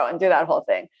tomorrow and do that whole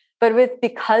thing. But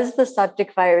because the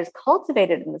sattvic fire is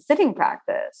cultivated in the sitting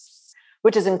practice,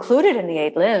 which is included in the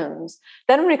 8 limbs,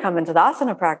 then when we come into the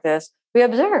asana practice, we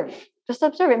observe. Just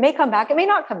observe. It may come back. It may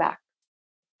not come back.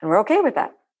 And we're okay with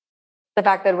that. The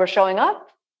fact that we're showing up,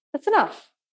 that's enough.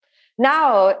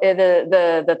 Now,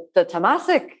 the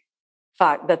tamasic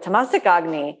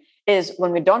agni is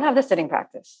when we don't have the sitting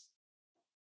practice.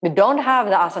 We don't have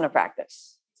the asana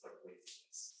practice.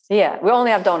 Yeah, we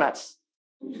only have donuts.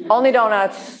 Only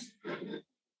donuts.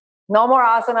 No more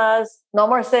asanas. No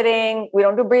more sitting. We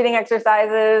don't do breathing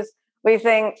exercises. We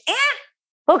think,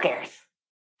 who cares?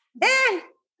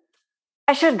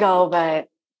 I should go, but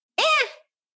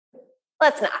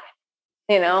let's not.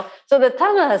 So the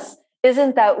tamas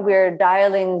isn't that we're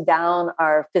dialing down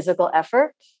our physical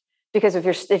effort, because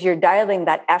if you're dialing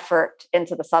that effort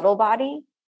into the subtle body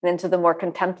and into the more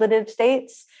contemplative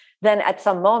states, then at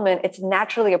some moment it's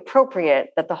naturally appropriate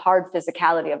that the hard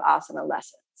physicality of asana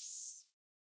lessens.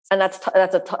 And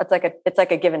it's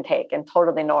like a give and take and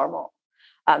totally normal.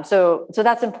 So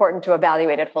that's important to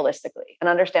evaluate it holistically and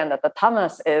understand that the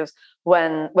tamas is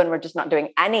when we're just not doing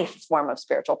any form of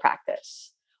spiritual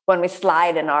practice, when we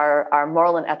slide in our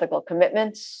moral and ethical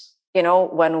commitments,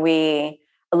 when we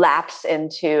lapse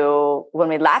into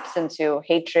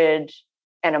hatred,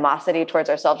 animosity towards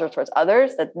ourselves or towards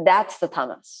others, that's the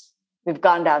tamas. We've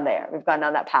gone down there. We've gone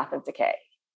down that path of decay.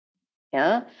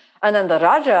 Yeah. And then the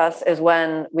rajas is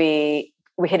when we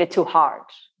hit it too hard.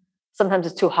 Sometimes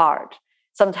it's too hard.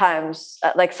 Sometimes,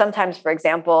 for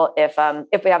example,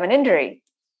 if we have an injury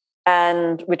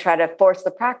and we try to force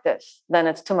the practice, then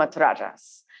it's too much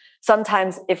rajas.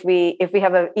 Sometimes if we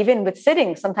have even with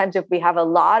sitting, sometimes if we have a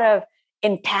lot of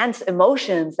intense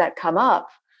emotions that come up,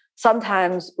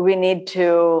 sometimes we need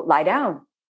to lie down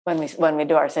when we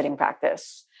do our sitting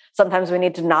practice. Sometimes we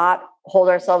need to not hold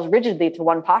ourselves rigidly to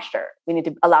one posture. We need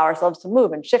to allow ourselves to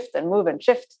move and shift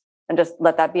and just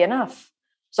let that be enough.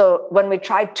 So when we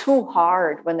try too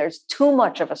hard, when there's too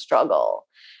much of a struggle,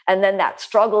 and then that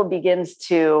struggle begins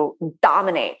to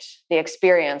dominate the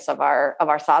experience of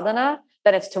our sadhana,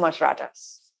 then it's too much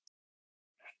rajas.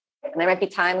 And there might be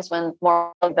times when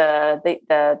more of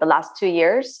the last 2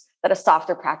 years that a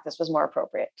softer practice was more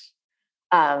appropriate.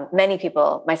 Many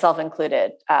people, myself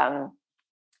included, and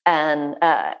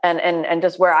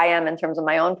just where I am in terms of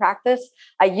my own practice,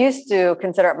 I used to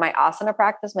consider my asana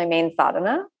practice my main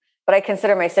sadhana, but I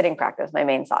consider my sitting practice my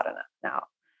main sadhana now.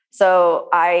 So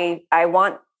I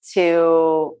want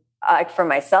to, for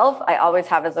myself, I always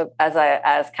have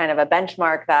as kind of a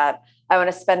benchmark that I want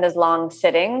to spend as long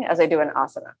sitting as I do an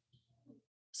asana.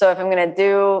 So if I'm going to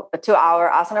do a 2-hour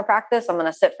asana practice, I'm going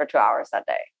to sit for 2 hours that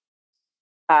day.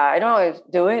 I don't always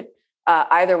do it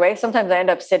either way. Sometimes I end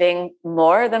up sitting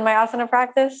more than my asana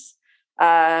practice.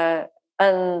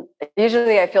 And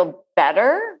usually I feel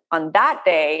better on that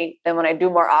day than when I do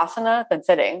more asana than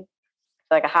sitting. I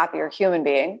feel like a happier human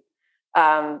being.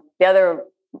 The other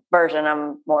version,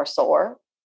 I'm more sore,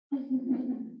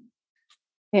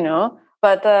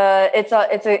 but it's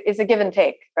a give and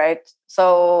take, right?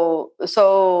 So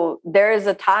there is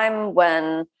a time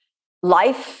when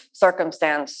life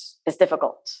circumstance is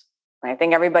difficult. I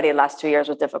think everybody the last 2 years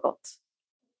was difficult,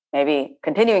 maybe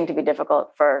continuing to be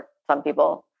difficult for some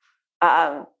people.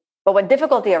 But when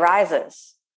difficulty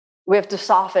arises, we have to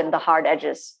soften the hard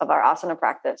edges of our asana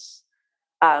practice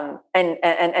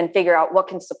and figure out what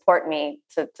can support me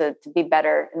to be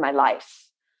better in my life.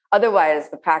 Otherwise,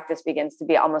 the practice begins to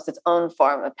be almost its own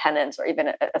form of penance or even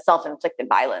a self-inflicted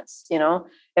violence.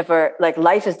 If we're like,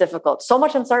 life is difficult, so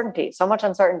much uncertainty.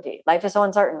 Life is so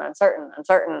uncertain,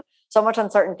 so much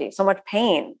uncertainty, so much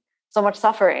pain, so much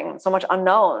suffering, so much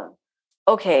unknown.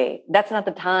 Okay, that's not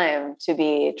the time to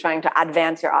be trying to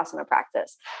advance your asana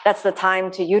practice. That's the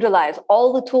time to utilize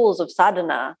all the tools of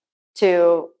sadhana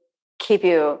to keep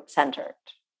you centered.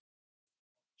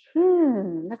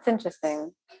 That's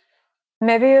interesting.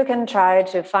 Maybe you can try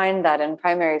to find that in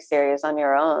primary series on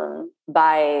your own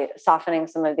by softening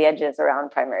some of the edges around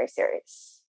primary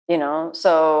series.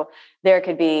 So there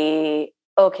could be,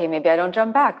 okay, maybe I don't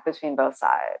jump back between both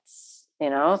sides,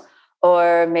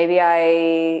 or maybe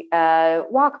I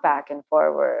walk back and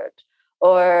forward,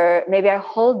 or maybe I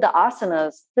hold the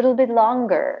asanas a little bit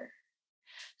longer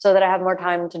so that I have more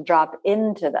time to drop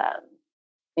into them,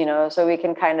 so we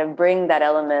can kind of bring that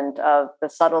element of the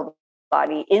subtle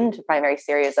body into primary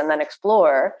series and then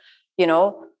explore,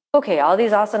 okay, all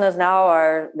these asanas now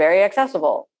are very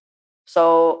accessible.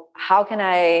 So how can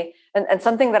I, and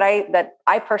something that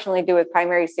I personally do with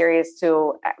primary series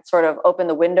to sort of open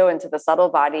the window into the subtle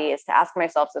body is to ask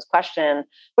myself this question: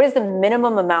 what is the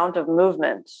minimum amount of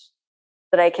movement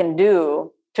that I can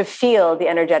do to feel the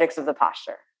energetics of the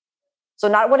posture? So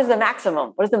not what is the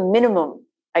maximum, what is the minimum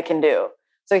I can do?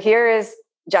 So here is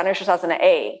Janu Sirsasana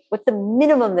A. What's the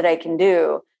minimum that I can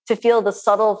do to feel the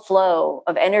subtle flow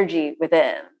of energy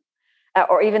within?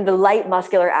 Or even the light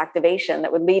muscular activation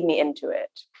that would lead me into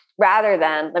it, rather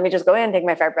than let me just go in, take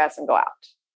my 5 breaths and go out.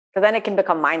 Because then it can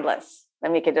become mindless.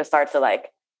 Then we could just start to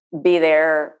be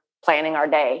there planning our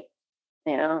day,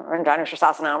 or in Janu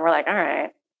Sirsasana, and we're like, all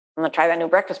right, I'm gonna try that new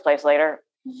breakfast place later.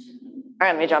 All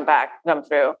right, let me jump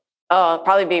through. Oh, I'll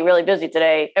probably be really busy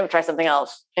today. I'm gonna try something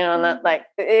else, and that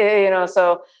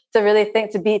so to really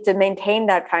think to maintain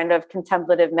that kind of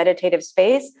contemplative, meditative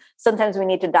space, sometimes we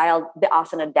need to dial the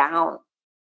asana down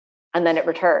and then it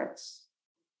returns.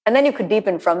 And then you could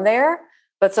deepen from there.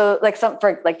 But so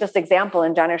just example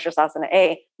in Janu Sirsasana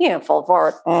A, fold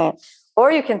forward.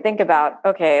 Or you can think about,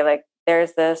 okay,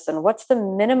 there's this, and what's the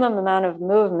minimum amount of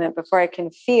movement before I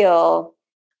can feel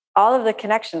all of the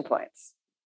connection points?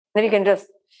 Then you can just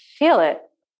feel it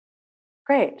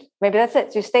Great. Maybe that's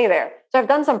it. So you stay there. So I've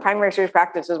done some primary series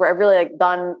practices where I've really like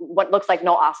done what looks like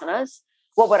no asanas,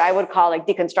 what I would call like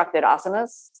deconstructed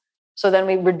asanas. So then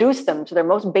we reduce them to their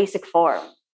most basic form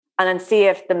and then see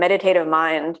if the meditative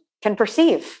mind can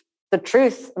perceive the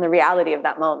truth and the reality of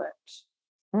that moment.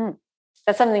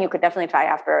 That's something you could definitely try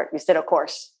after you sit a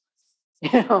course,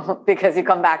 because you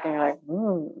come back and you're like,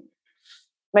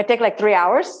 might take like 3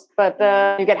 hours, but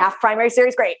you get half primary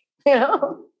series. Great. Yeah.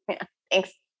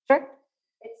 Thanks. Sure.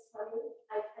 It's funny.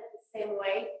 I felt the same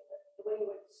way, the way you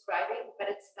were describing, but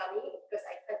it's funny because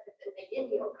I felt it in the yin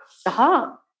yoga.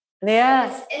 Yeah.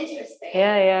 So it's interesting.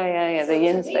 Yeah. So the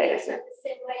yin to me, space. I felt the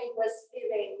same way it was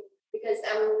feeling because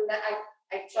I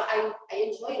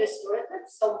enjoy restorative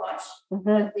so much.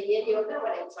 But the yin yoga,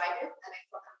 when I tried it, and I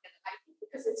thought I'm gonna like it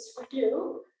because it's for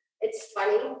you. It's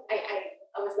funny.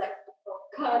 I was like, oh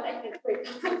God, I can't wait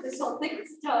until this whole thing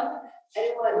is done. And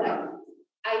it was like,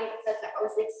 I felt like I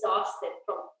was exhausted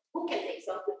from, who can be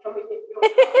exhausted from it?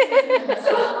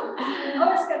 So I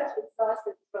was kind of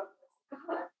exhausted from,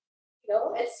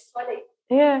 God, it's funny.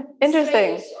 Yeah,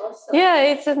 interesting. Yeah,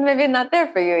 it's just maybe not there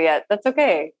for you yet. That's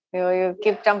okay. You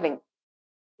keep jumping.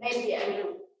 Maybe, I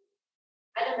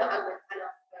don't know, I'm kind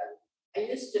of, I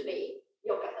used to be,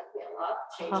 yoga helped me a lot,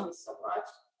 changed me so much.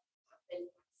 I've been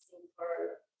practicing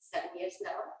for 7 years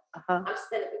now. I'm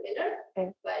still a beginner,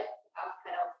 but I'm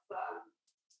kind of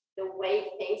the way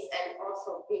things, and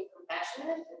also being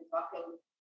compassionate and talking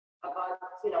about,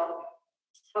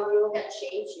 how yoga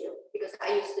changed you. Because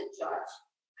I used to judge.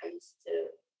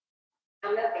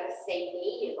 I'm not going to say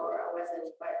me, or I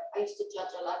wasn't, but I used to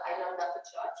judge a lot. I learned not to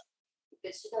judge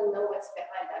because you don't know what's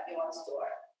behind everyone's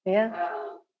door. Yeah.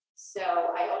 So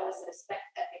I always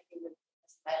respect everything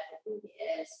that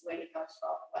is, where it comes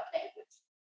from, what language.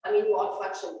 We all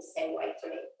function the same way to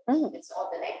me. It's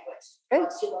all the language.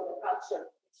 Once you know the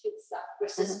culture, it's your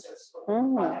sisters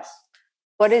or brothers.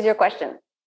 What is your question?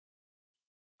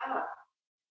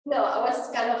 No, I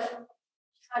was kind of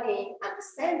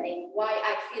understanding why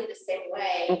I feel the same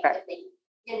way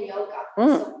in yoga.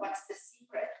 So what's the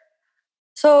secret?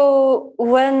 So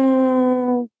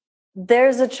when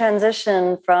there's a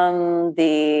transition from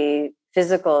the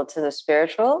physical to the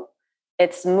spiritual,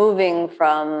 it's moving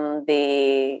from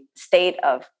the state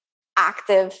of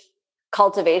active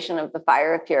cultivation of the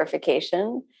fire of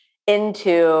purification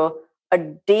into a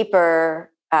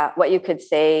deeper, what you could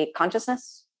say,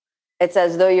 consciousness. It's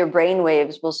as though your brain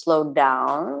waves will slow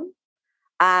down.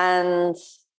 And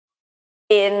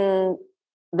in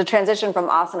the transition from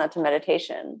asana to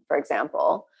meditation, for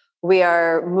example, we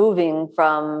are moving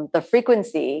from the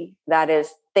frequency that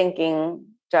is thinking,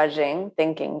 judging,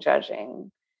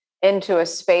 into a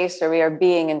space where we are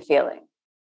being and feeling.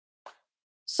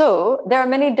 So there are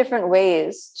many different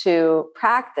ways to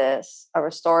practice a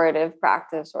restorative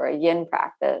practice or a yin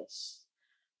practice.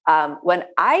 When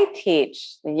I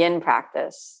teach the yin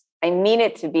practice, I mean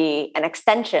it to be an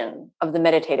extension of the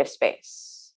meditative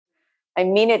space. I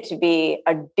mean it to be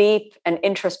a deep and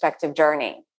introspective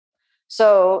journey.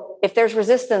 So if there's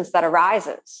resistance that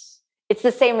arises, it's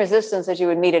the same resistance as you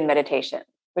would meet in meditation,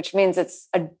 which means it's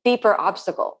a deeper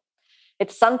obstacle.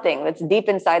 It's something that's deep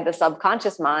inside the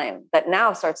subconscious mind that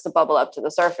now starts to bubble up to the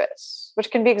surface,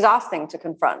 which can be exhausting to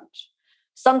confront.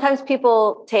 Sometimes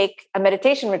people take a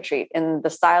meditation retreat in the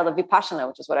style of Vipassana,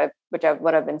 which is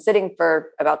what I've been sitting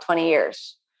for about 20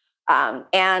 years.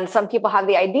 And some people have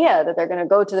the idea that they're going to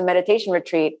go to the meditation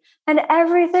retreat and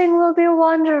everything will be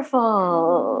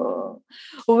wonderful.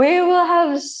 We will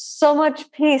have so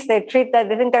much peace. They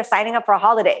think they're signing up for a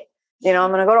holiday.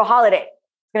 I'm going to go to a holiday.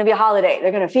 It's going to be a holiday.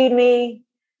 They're going to feed me.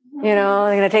 They're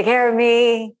going to take care of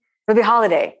me. It'll be a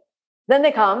holiday. Then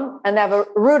they come and they have a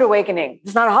rude awakening.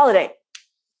 It's not a holiday.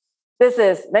 This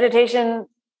is meditation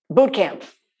boot camp.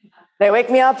 They wake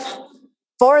me up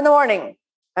 4 a.m.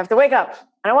 I have to wake up.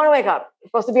 I don't want to wake up. I'm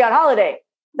supposed to be on holiday.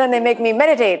 Then they make me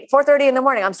meditate 4:30 in the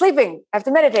morning. I'm sleeping. I have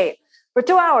to meditate for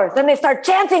 2 hours. Then they start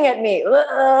chanting at me.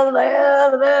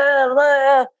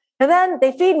 And then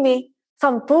they feed me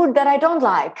some food that I don't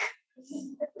like.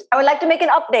 I would like to make an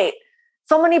update.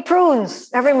 So many prunes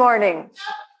every morning.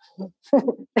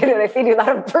 They feed you a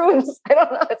lot of prunes. I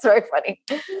don't know. It's very funny.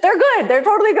 They're good. They're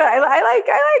totally good. I like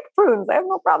prunes. I have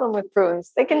no problem with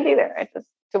prunes. They can be there. I just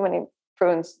too many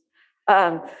prunes.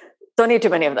 Don't need too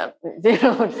many of them.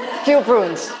 Few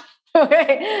prunes.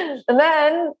 Okay. And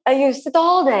then you sit the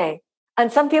whole day.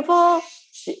 And some people,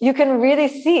 you can really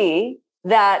see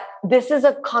that this is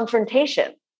a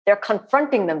confrontation. They're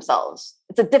confronting themselves.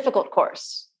 It's a difficult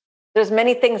course. There's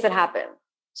many things that happen.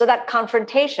 So that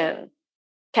confrontation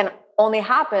can only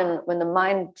happen when the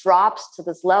mind drops to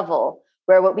this level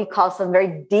where what we call some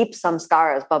very deep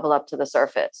samskaras bubble up to the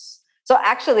surface. So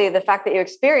actually, the fact that you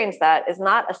experience that is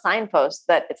not a signpost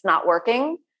that it's not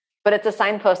working, but it's a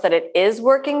signpost that it is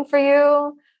working for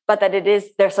you, but that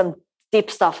there's some deep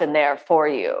stuff in there for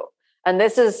you. And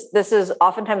this is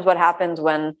oftentimes what happens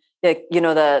when the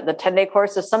 10-day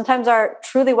courses sometimes are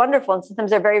truly wonderful and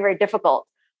sometimes they're very, very difficult,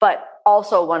 but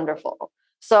also wonderful.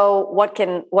 So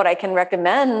what I can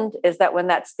recommend is that when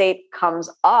that state comes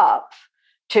up,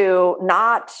 to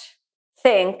not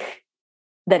think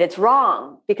that it's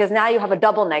wrong, because now you have a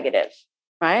double negative,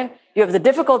 right? You have the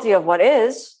difficulty of what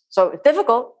is. So it's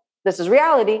difficult. This is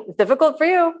reality. It's difficult for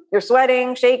you. You're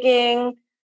sweating, shaking,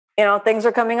 things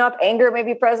are coming up. Anger may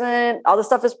be present. All this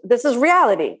stuff this is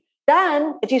reality.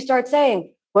 Then if you start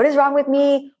saying, what is wrong with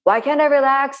me? Why can't I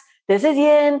relax? This is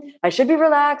yin. I should be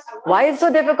relaxed. Why is it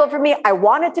so difficult for me? I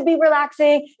want it to be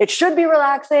relaxing. It should be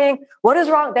relaxing. What is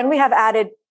wrong? Then we have added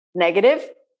negative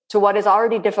to what is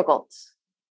already difficult.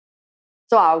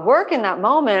 So our work in that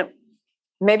moment,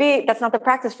 maybe that's not the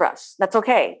practice for us. That's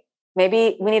okay.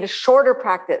 Maybe we need a shorter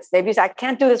practice. Maybe you say, I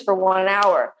can't do this for 1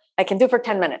 hour. I can do it for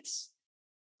 10 minutes.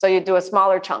 So you do a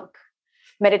smaller chunk.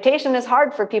 Meditation is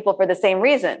hard for people for the same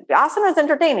reason. The asana is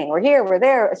entertaining. We're here, we're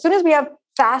there. As soon as we have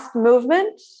fast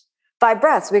movement, 5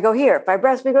 breaths, we go here. 5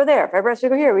 breaths, we go there. 5 breaths, we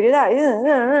go here. We do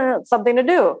that. Something to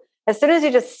do. As soon as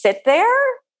you just sit there,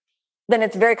 then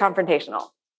it's very confrontational.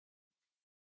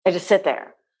 I just sit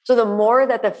there. So the more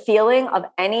that the feeling of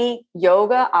any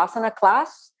yoga asana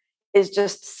class is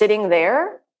just sitting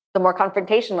there, the more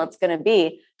confrontational it's going to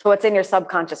be to what's in your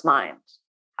subconscious mind.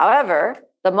 However,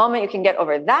 the moment you can get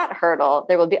over that hurdle,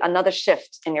 there will be another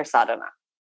shift in your sadhana.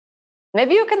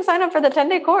 Maybe you can sign up for the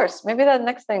 10-day course. Maybe that's the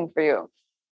next thing for you.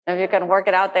 If you can work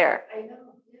it out there. I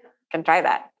know. Yeah. Can try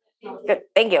that. Good.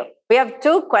 Thank you. We have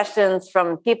 2 questions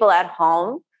from people at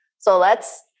home. So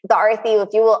Dorothy, if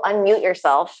you will unmute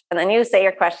yourself and then you say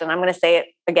your question. I'm going to say it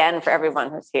again for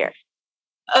everyone who's here.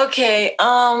 Okay.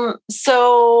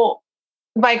 So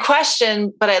my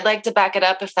question, but I'd like to back it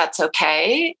up if that's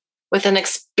okay, with an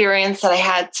experience that I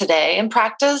had today in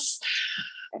practice.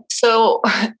 So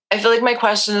I feel like my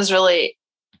question is really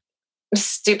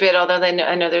stupid, although I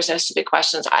know there's no stupid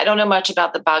questions. I don't know much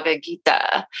about the Bhagavad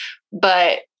Gita,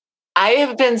 but I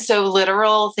have been so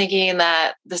literal thinking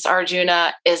that this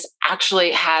Arjuna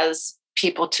has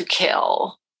people to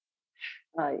kill.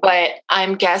 But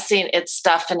I'm guessing it's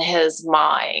stuff in his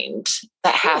mind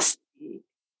that has to be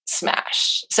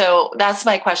smashed. So that's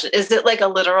my question. Is it like a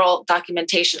literal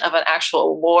documentation of an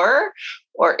actual war,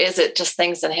 or is it just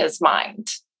things in his mind?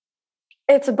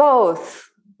 It's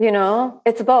both,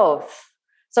 it's both.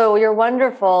 So you're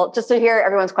wonderful. Just to hear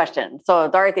everyone's question. So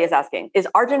Dorothy is asking, is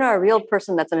Arjuna a real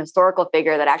person that's an historical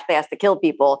figure that actually has to kill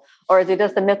people? Or is he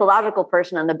just a mythological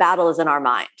person and the battle is in our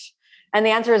mind? And the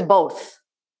answer is both.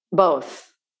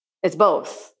 Both. It's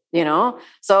both,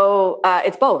 So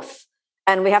it's both.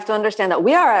 And we have to understand that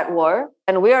we are at war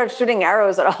and we are shooting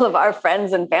arrows at all of our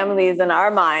friends and families in our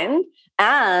mind.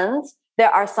 And there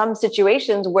are some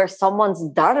situations where someone's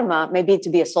dharma may be to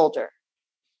be a soldier.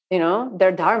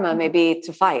 Their dharma may be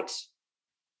to fight,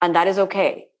 and that is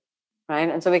okay, right?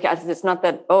 And so it's not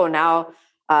that, so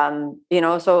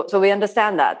we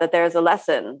understand that there's a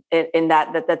lesson in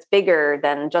that's bigger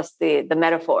than just the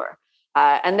metaphor.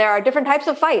 And there are different types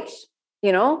of fights,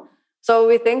 So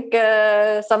we think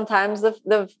sometimes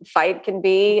the fight can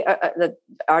be that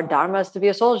our dharma is to be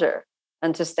a soldier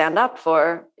and to stand up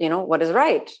for, what is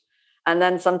right. And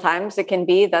then sometimes it can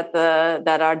be that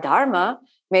that our dharma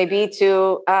may be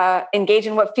to engage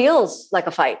in what feels like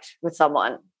a fight with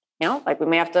someone. Like we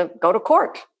may have to go to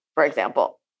court, for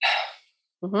example.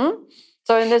 Mm-hmm.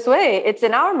 So in this way, it's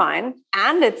in our mind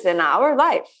and it's in our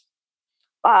life.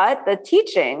 But the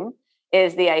teaching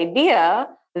is the idea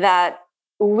that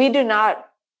we do not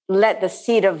let the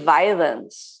seed of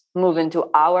violence move into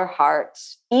our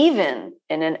hearts, even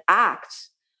in an act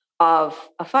of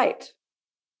a fight.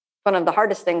 One of the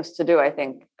hardest things to do, I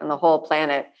think, on the whole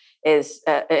planet is,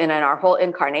 in our whole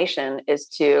incarnation, is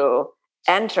to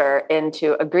enter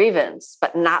into a grievance,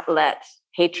 but not let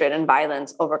hatred and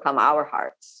violence overcome our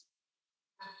hearts.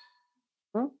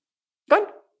 Good.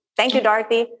 Thank you,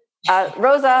 Dorothy.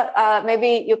 Rosa,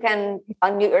 maybe you can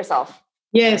unmute yourself.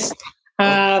 Yes.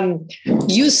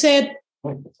 You said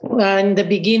in the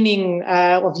beginning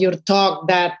of your talk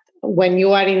that when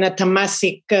you are in a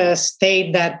tamasic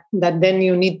state, that then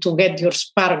you need to get your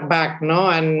spark back, no?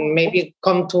 And maybe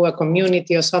come to a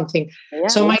community or something. Yeah.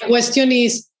 So my question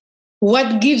is,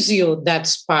 what gives you that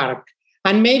spark?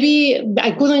 And maybe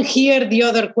I couldn't hear the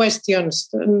other questions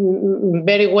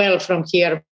very well from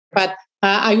here, but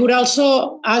I would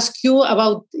also ask you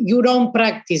about your own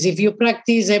practice. If you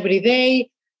practice every day,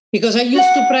 because I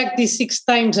used to practice 6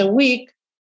 times a week,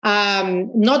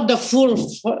 not the full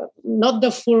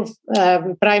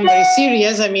primary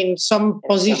series. I mean, some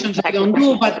positions I don't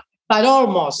do, but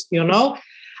almost, you know.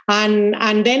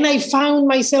 And then I found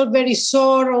myself very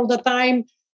sore all the time.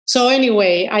 So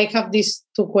anyway, I have these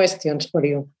 2 questions for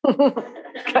you.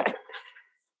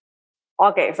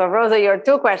 Okay, so Rosa, your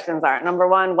 2 questions are, number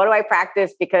 1, what do I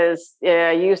practice? Because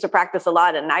you used to practice a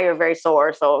lot and now you're very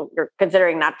sore, so you're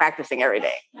considering not practicing every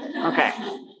day. Okay,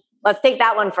 let's take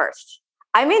that one first.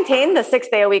 I maintain the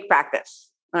 6-day-a-week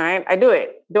practice, all right? I do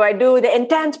it. Do I do the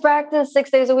intense practice 6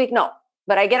 days a week? No,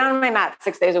 but I get on my mat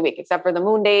 6 days a week, except for the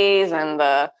moon days and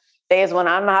the days when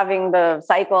I'm having the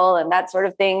cycle and that sort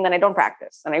of thing, then I don't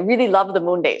practice. And I really love the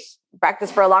moon days. Practice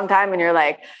for a long time and you're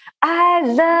like, I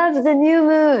love the new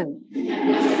moon.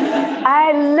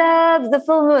 I love the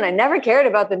full moon. I never cared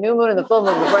about the new moon and the full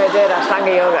moon before I did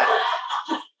Ashtanga yoga.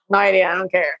 No idea, I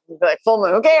don't care. You'd be like, full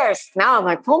moon, who cares? Now I'm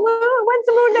like, full moon, when's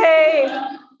the moon day?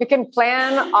 You can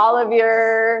plan all of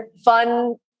your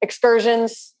fun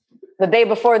excursions the day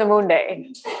before the moon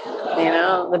day, you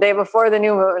know, the day before the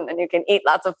new moon, and you can eat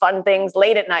lots of fun things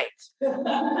late at night.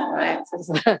 Right?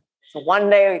 So one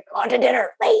day we go out to dinner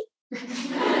late,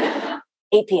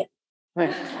 8 p.m.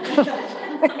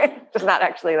 It's not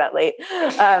actually that late.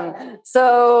 I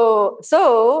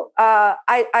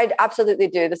absolutely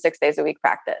do the 6 days a week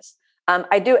practice.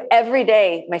 I do every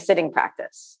day my sitting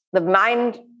practice. The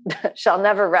mind shall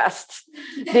never rest,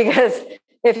 because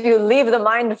if you leave the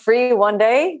mind free one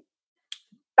day,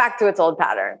 back to its old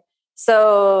pattern.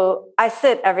 So I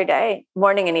sit every day,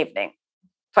 morning and evening,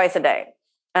 twice a day.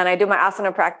 And I do my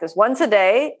asana practice once a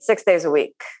day, 6 days a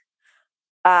week.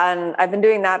 And I've been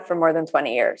doing that for more than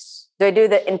 20 years. Do I do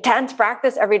the intense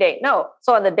practice every day? No.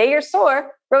 So on the day you're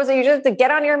sore, Rosa, you just have to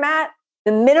get on your mat.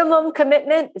 The minimum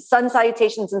commitment is sun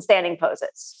salutations and standing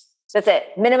poses. That's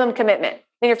it. Minimum commitment.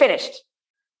 Then you're finished.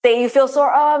 Say you feel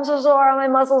sore. Oh, I'm so sore. My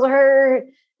muscles hurt.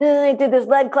 I did this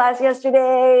lead class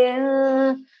yesterday.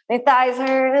 My thighs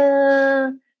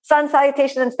hurt. Sun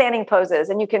salutation and standing poses.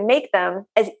 And you can make them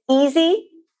as easy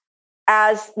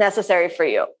as necessary for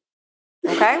you.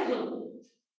 Okay?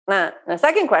 Now, the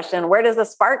second question, where does the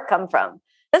spark come from?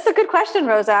 That's a good question,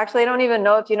 Rosa. Actually, I don't even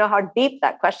know if you know how deep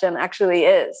that question actually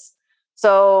is.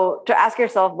 So to ask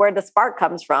yourself where the spark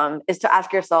comes from is to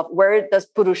ask yourself, where does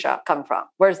Purusha come from?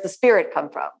 Where does the spirit come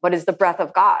from? What is the breath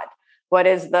of God? What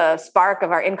is the spark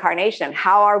of our incarnation?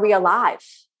 How are we alive?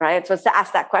 Right? So it's to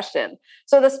ask that question.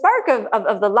 So the spark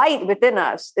of the light within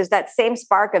us is that same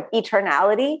spark of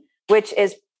eternality, which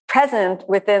is present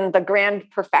within the grand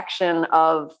perfection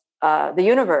of the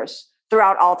universe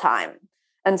throughout all time.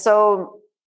 And so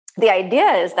the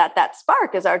idea is that that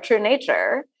spark is our true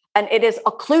nature, and it is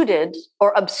occluded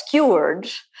or obscured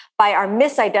by our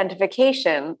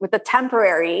misidentification with the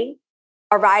temporary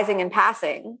arising and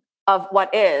passing of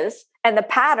what is, and the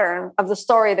pattern of the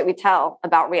story that we tell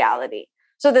about reality.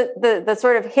 So the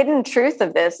sort of hidden truth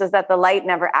of this is that the light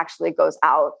never actually goes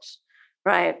out,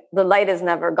 right? The light is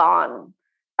never gone.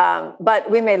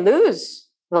 But we may lose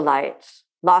the light,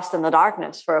 lost in the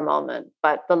darkness for a moment,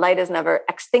 but the light is never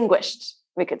extinguished,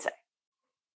 we could say.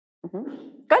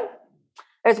 Good.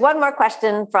 There's one more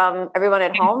question from everyone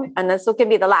at home, and this can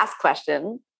be the last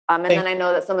question. And then I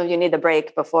know that some of you need a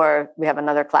break before we have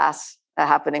another class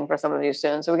happening for some of you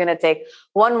soon. So we're going to take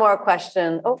one more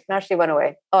question. Oh, now she went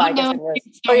away. Oh, I guess I was.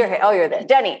 Oh, you're here. Oh, you're there.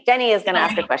 Jenny is going to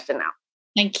ask a question now.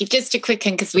 Thank you. Just a quick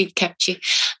one, because we've kept you.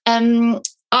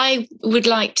 I would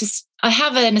like to. I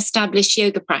have an established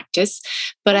yoga practice,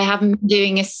 but I haven't been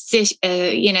doing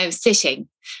sitting,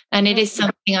 and it is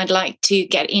something I'd like to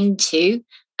get into.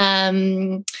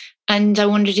 And I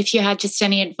wondered if you had just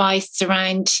any advice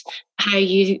around how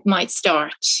you might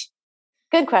start.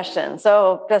 Good question.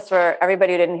 So just for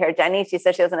everybody who didn't hear Jenny, she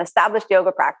said she has an established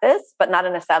yoga practice, but not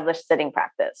an established sitting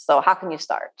practice. So how can you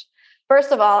start?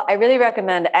 First of all, I really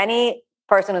recommend any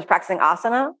person who's practicing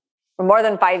asana for more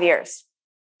than 5 years.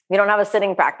 If you don't have a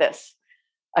sitting practice,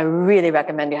 I really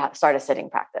recommend you start a sitting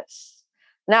practice.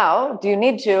 Now, do you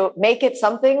need to make it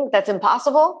something that's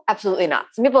impossible? Absolutely not.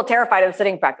 Some people are terrified of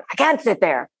sitting practice. I can't sit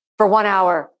there for 1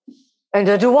 hour. And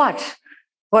to do what?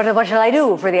 What shall I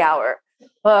do for the hour?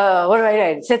 What do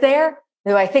I do? Sit there?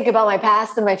 Do I think about my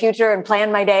past and my future and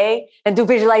plan my day and do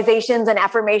visualizations and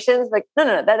affirmations? Like,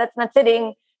 no, that's not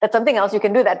sitting. That's something else. You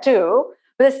can do that too.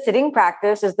 But this sitting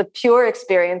practice is the pure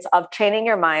experience of training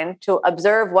your mind to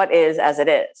observe what is as it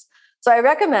is. So I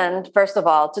recommend, first of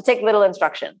all, to take little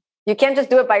instruction. You can't just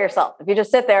do it by yourself. If you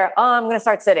just sit there, I'm going to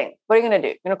start sitting. What are you going to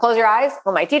do? You're going to close your eyes?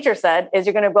 What my teacher said is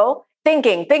you're going to go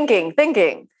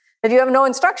thinking. If you have no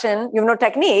instruction, you have no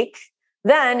technique,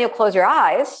 then you'll close your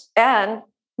eyes and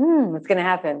what's going to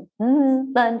happen?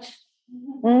 Lunch,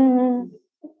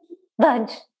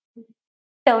 lunch,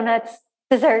 donuts,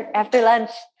 dessert after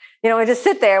lunch. We just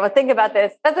sit there. We'll think about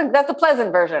this. That's a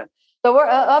pleasant version. The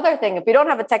other thing, if you don't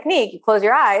have a technique, you close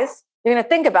your eyes, you're going to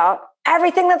think about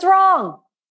everything that's wrong.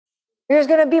 You're just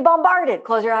going to be bombarded.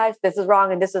 Close your eyes. This is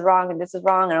wrong, and this is wrong, and this is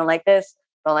wrong. I don't like this.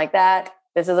 Don't like that.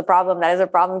 This is a problem. That is a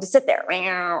problem. Just sit there.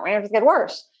 It just get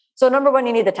worse. So number one,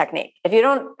 you need the technique. If you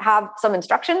don't have some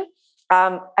instruction,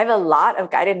 I have a lot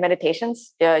of guided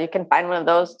meditations. You can find one of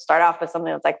those. Start off with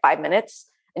something that's like 5 minutes,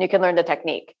 and you can learn the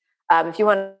technique. If you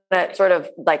want to sort of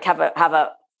like have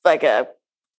a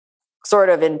sort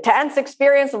of intense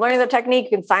experience of learning the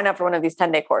technique, you can sign up for one of these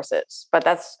 10-day courses. But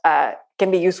that's can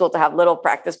be useful to have little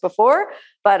practice before.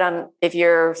 But if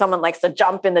you're someone likes to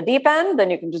jump in the deep end,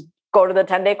 then you can just go to the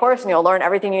 10-day course and you'll learn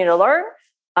everything you need to learn.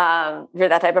 If you're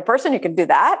that type of person, you can do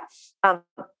that.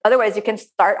 Otherwise, you can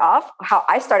start off how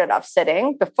I started off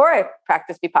sitting before I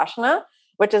practiced Vipassana,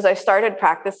 which is I started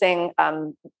practicing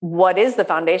what is the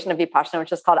foundation of Vipassana,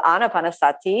 which is called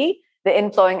Anapanasati, the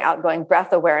inflowing, outgoing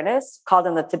breath awareness, called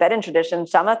in the Tibetan tradition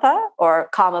shamatha, or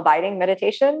calm abiding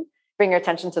meditation. Bring your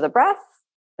attention to the breath.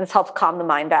 And this helps calm the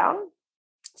mind down.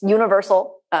 It's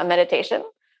universal meditation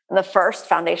and the first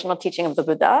foundational teaching of the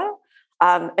Buddha.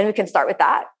 And we can start with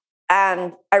that.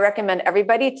 And I recommend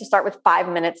everybody to start with 5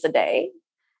 minutes a day.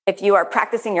 If you are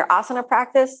practicing your asana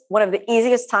practice, one of the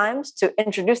easiest times to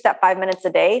introduce that 5 minutes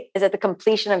a day is at the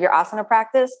completion of your asana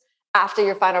practice after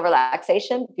your final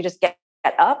relaxation. You just get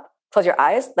up, close your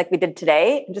eyes like we did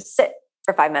today, and just sit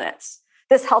for 5 minutes.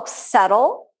 This helps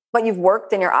settle what you've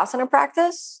worked in your asana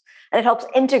practice, and it helps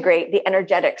integrate the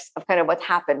energetics of kind of what's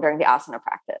happened during the asana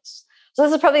practice. So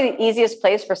this is probably the easiest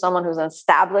place for someone who's an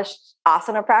established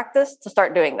asana practice to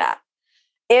start doing that.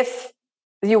 If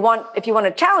you want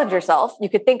to challenge yourself, you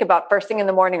could think about first thing in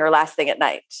the morning or last thing at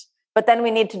night. But then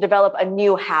we need to develop a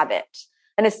new habit.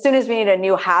 And as soon as we need a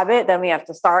new habit, then we have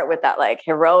to start with that like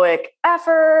heroic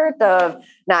effort of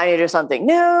now I need to do something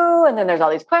new. And then there's all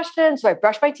these questions. Do I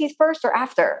brush my teeth first or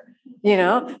after?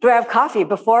 Do I have coffee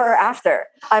before or after?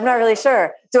 I'm not really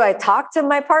sure. Do I talk to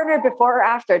my partner before or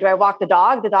after? Do I walk the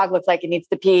dog? The dog looks like it needs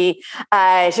to pee.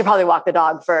 I should probably walk the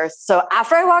dog first. So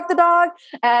after I walk the dog,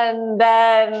 and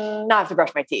then now I have to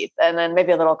brush my teeth, and then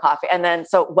maybe a little coffee. And then,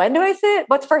 so when do I sit?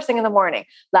 What's first thing in the morning?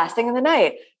 Last thing in the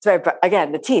night?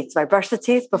 Again, the teeth. Do I brush the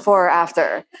teeth before or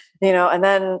after? And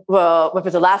then, well, if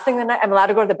it's the last thing in the night, I'm allowed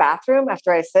to go to the bathroom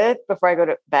after I sit before I go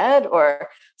to bed,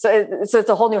 so it's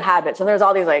a whole new habit. So there's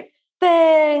all these like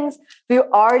things. If you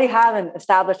already have an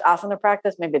established asana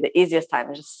practice, maybe the easiest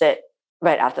time is just sit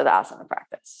right after the asana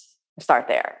practice. Start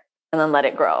there and then let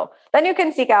it grow. Then you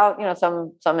can seek out,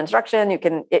 some instruction. You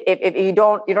can, if you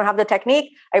don't have the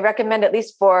technique, I recommend at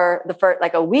least for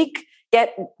like a week,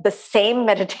 get the same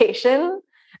meditation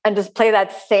and just play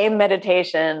that same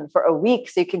meditation for a week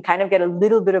so you can kind of get a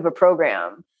little bit of a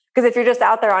program. Because if you're just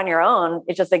out there on your own,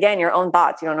 it's just, again, your own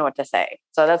thoughts. You don't know what to say.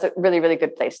 So that's a really, really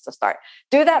good place to start.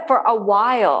 Do that for a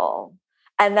while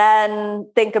and then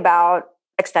think about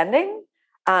extending.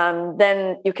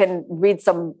 Then you can read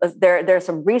there's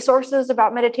some resources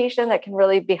about meditation that can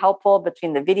really be helpful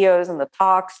between the videos and the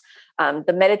talks.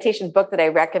 The meditation book that I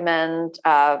recommend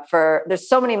there's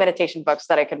so many meditation books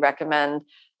that I could recommend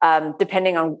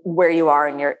depending on where you are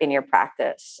in your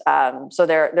practice. So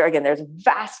there's a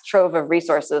vast trove of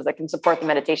resources that can support the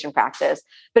meditation practice,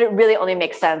 but it really only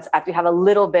makes sense after you have a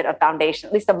little bit of foundation,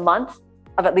 at least a month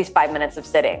of at least 5 minutes of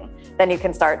sitting. Then you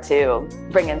can start to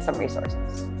bring in some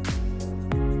resources.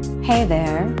 Hey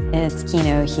there, it's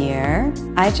Kino here.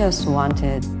 I just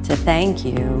wanted to thank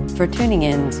you for tuning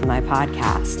in to my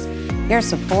podcast. Your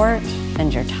support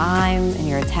and your time and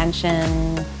your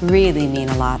attention really mean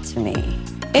a lot to me.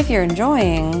 If you're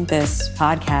enjoying this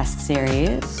podcast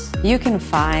series, you can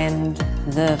find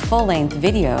the full-length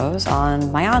videos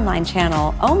on my online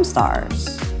channel,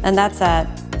 OmStars, and that's at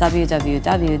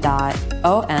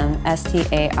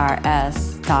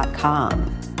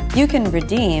www.omstars.com. You can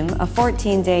redeem a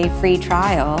 14-day free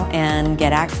trial and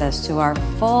get access to our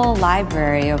full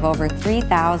library of over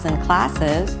 3,000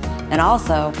 classes and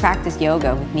also practice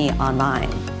yoga with me online.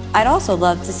 I'd also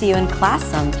love to see you in class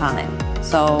sometime.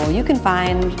 So you can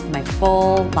find my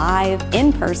full live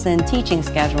in-person teaching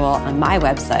schedule on my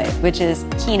website, which is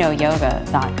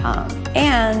kinoyoga.com.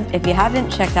 And if you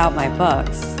haven't checked out my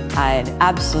books, I'd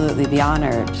absolutely be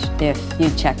honored if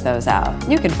you'd check those out.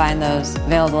 You can find those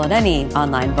available at any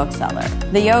online bookseller.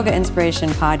 The Yoga Inspiration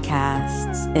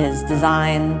Podcast is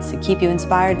designed to keep you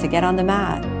inspired to get on the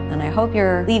mat. And I hope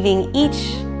you're leaving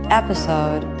each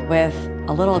episode with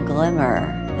a little glimmer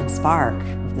and spark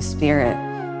of the spirit,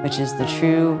 which is the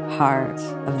true heart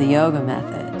of the yoga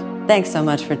method. Thanks so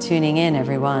much for tuning in,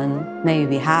 everyone. May you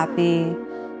be happy.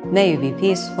 May you be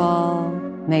peaceful.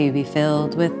 May you be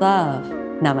filled with love.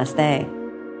 Namaste.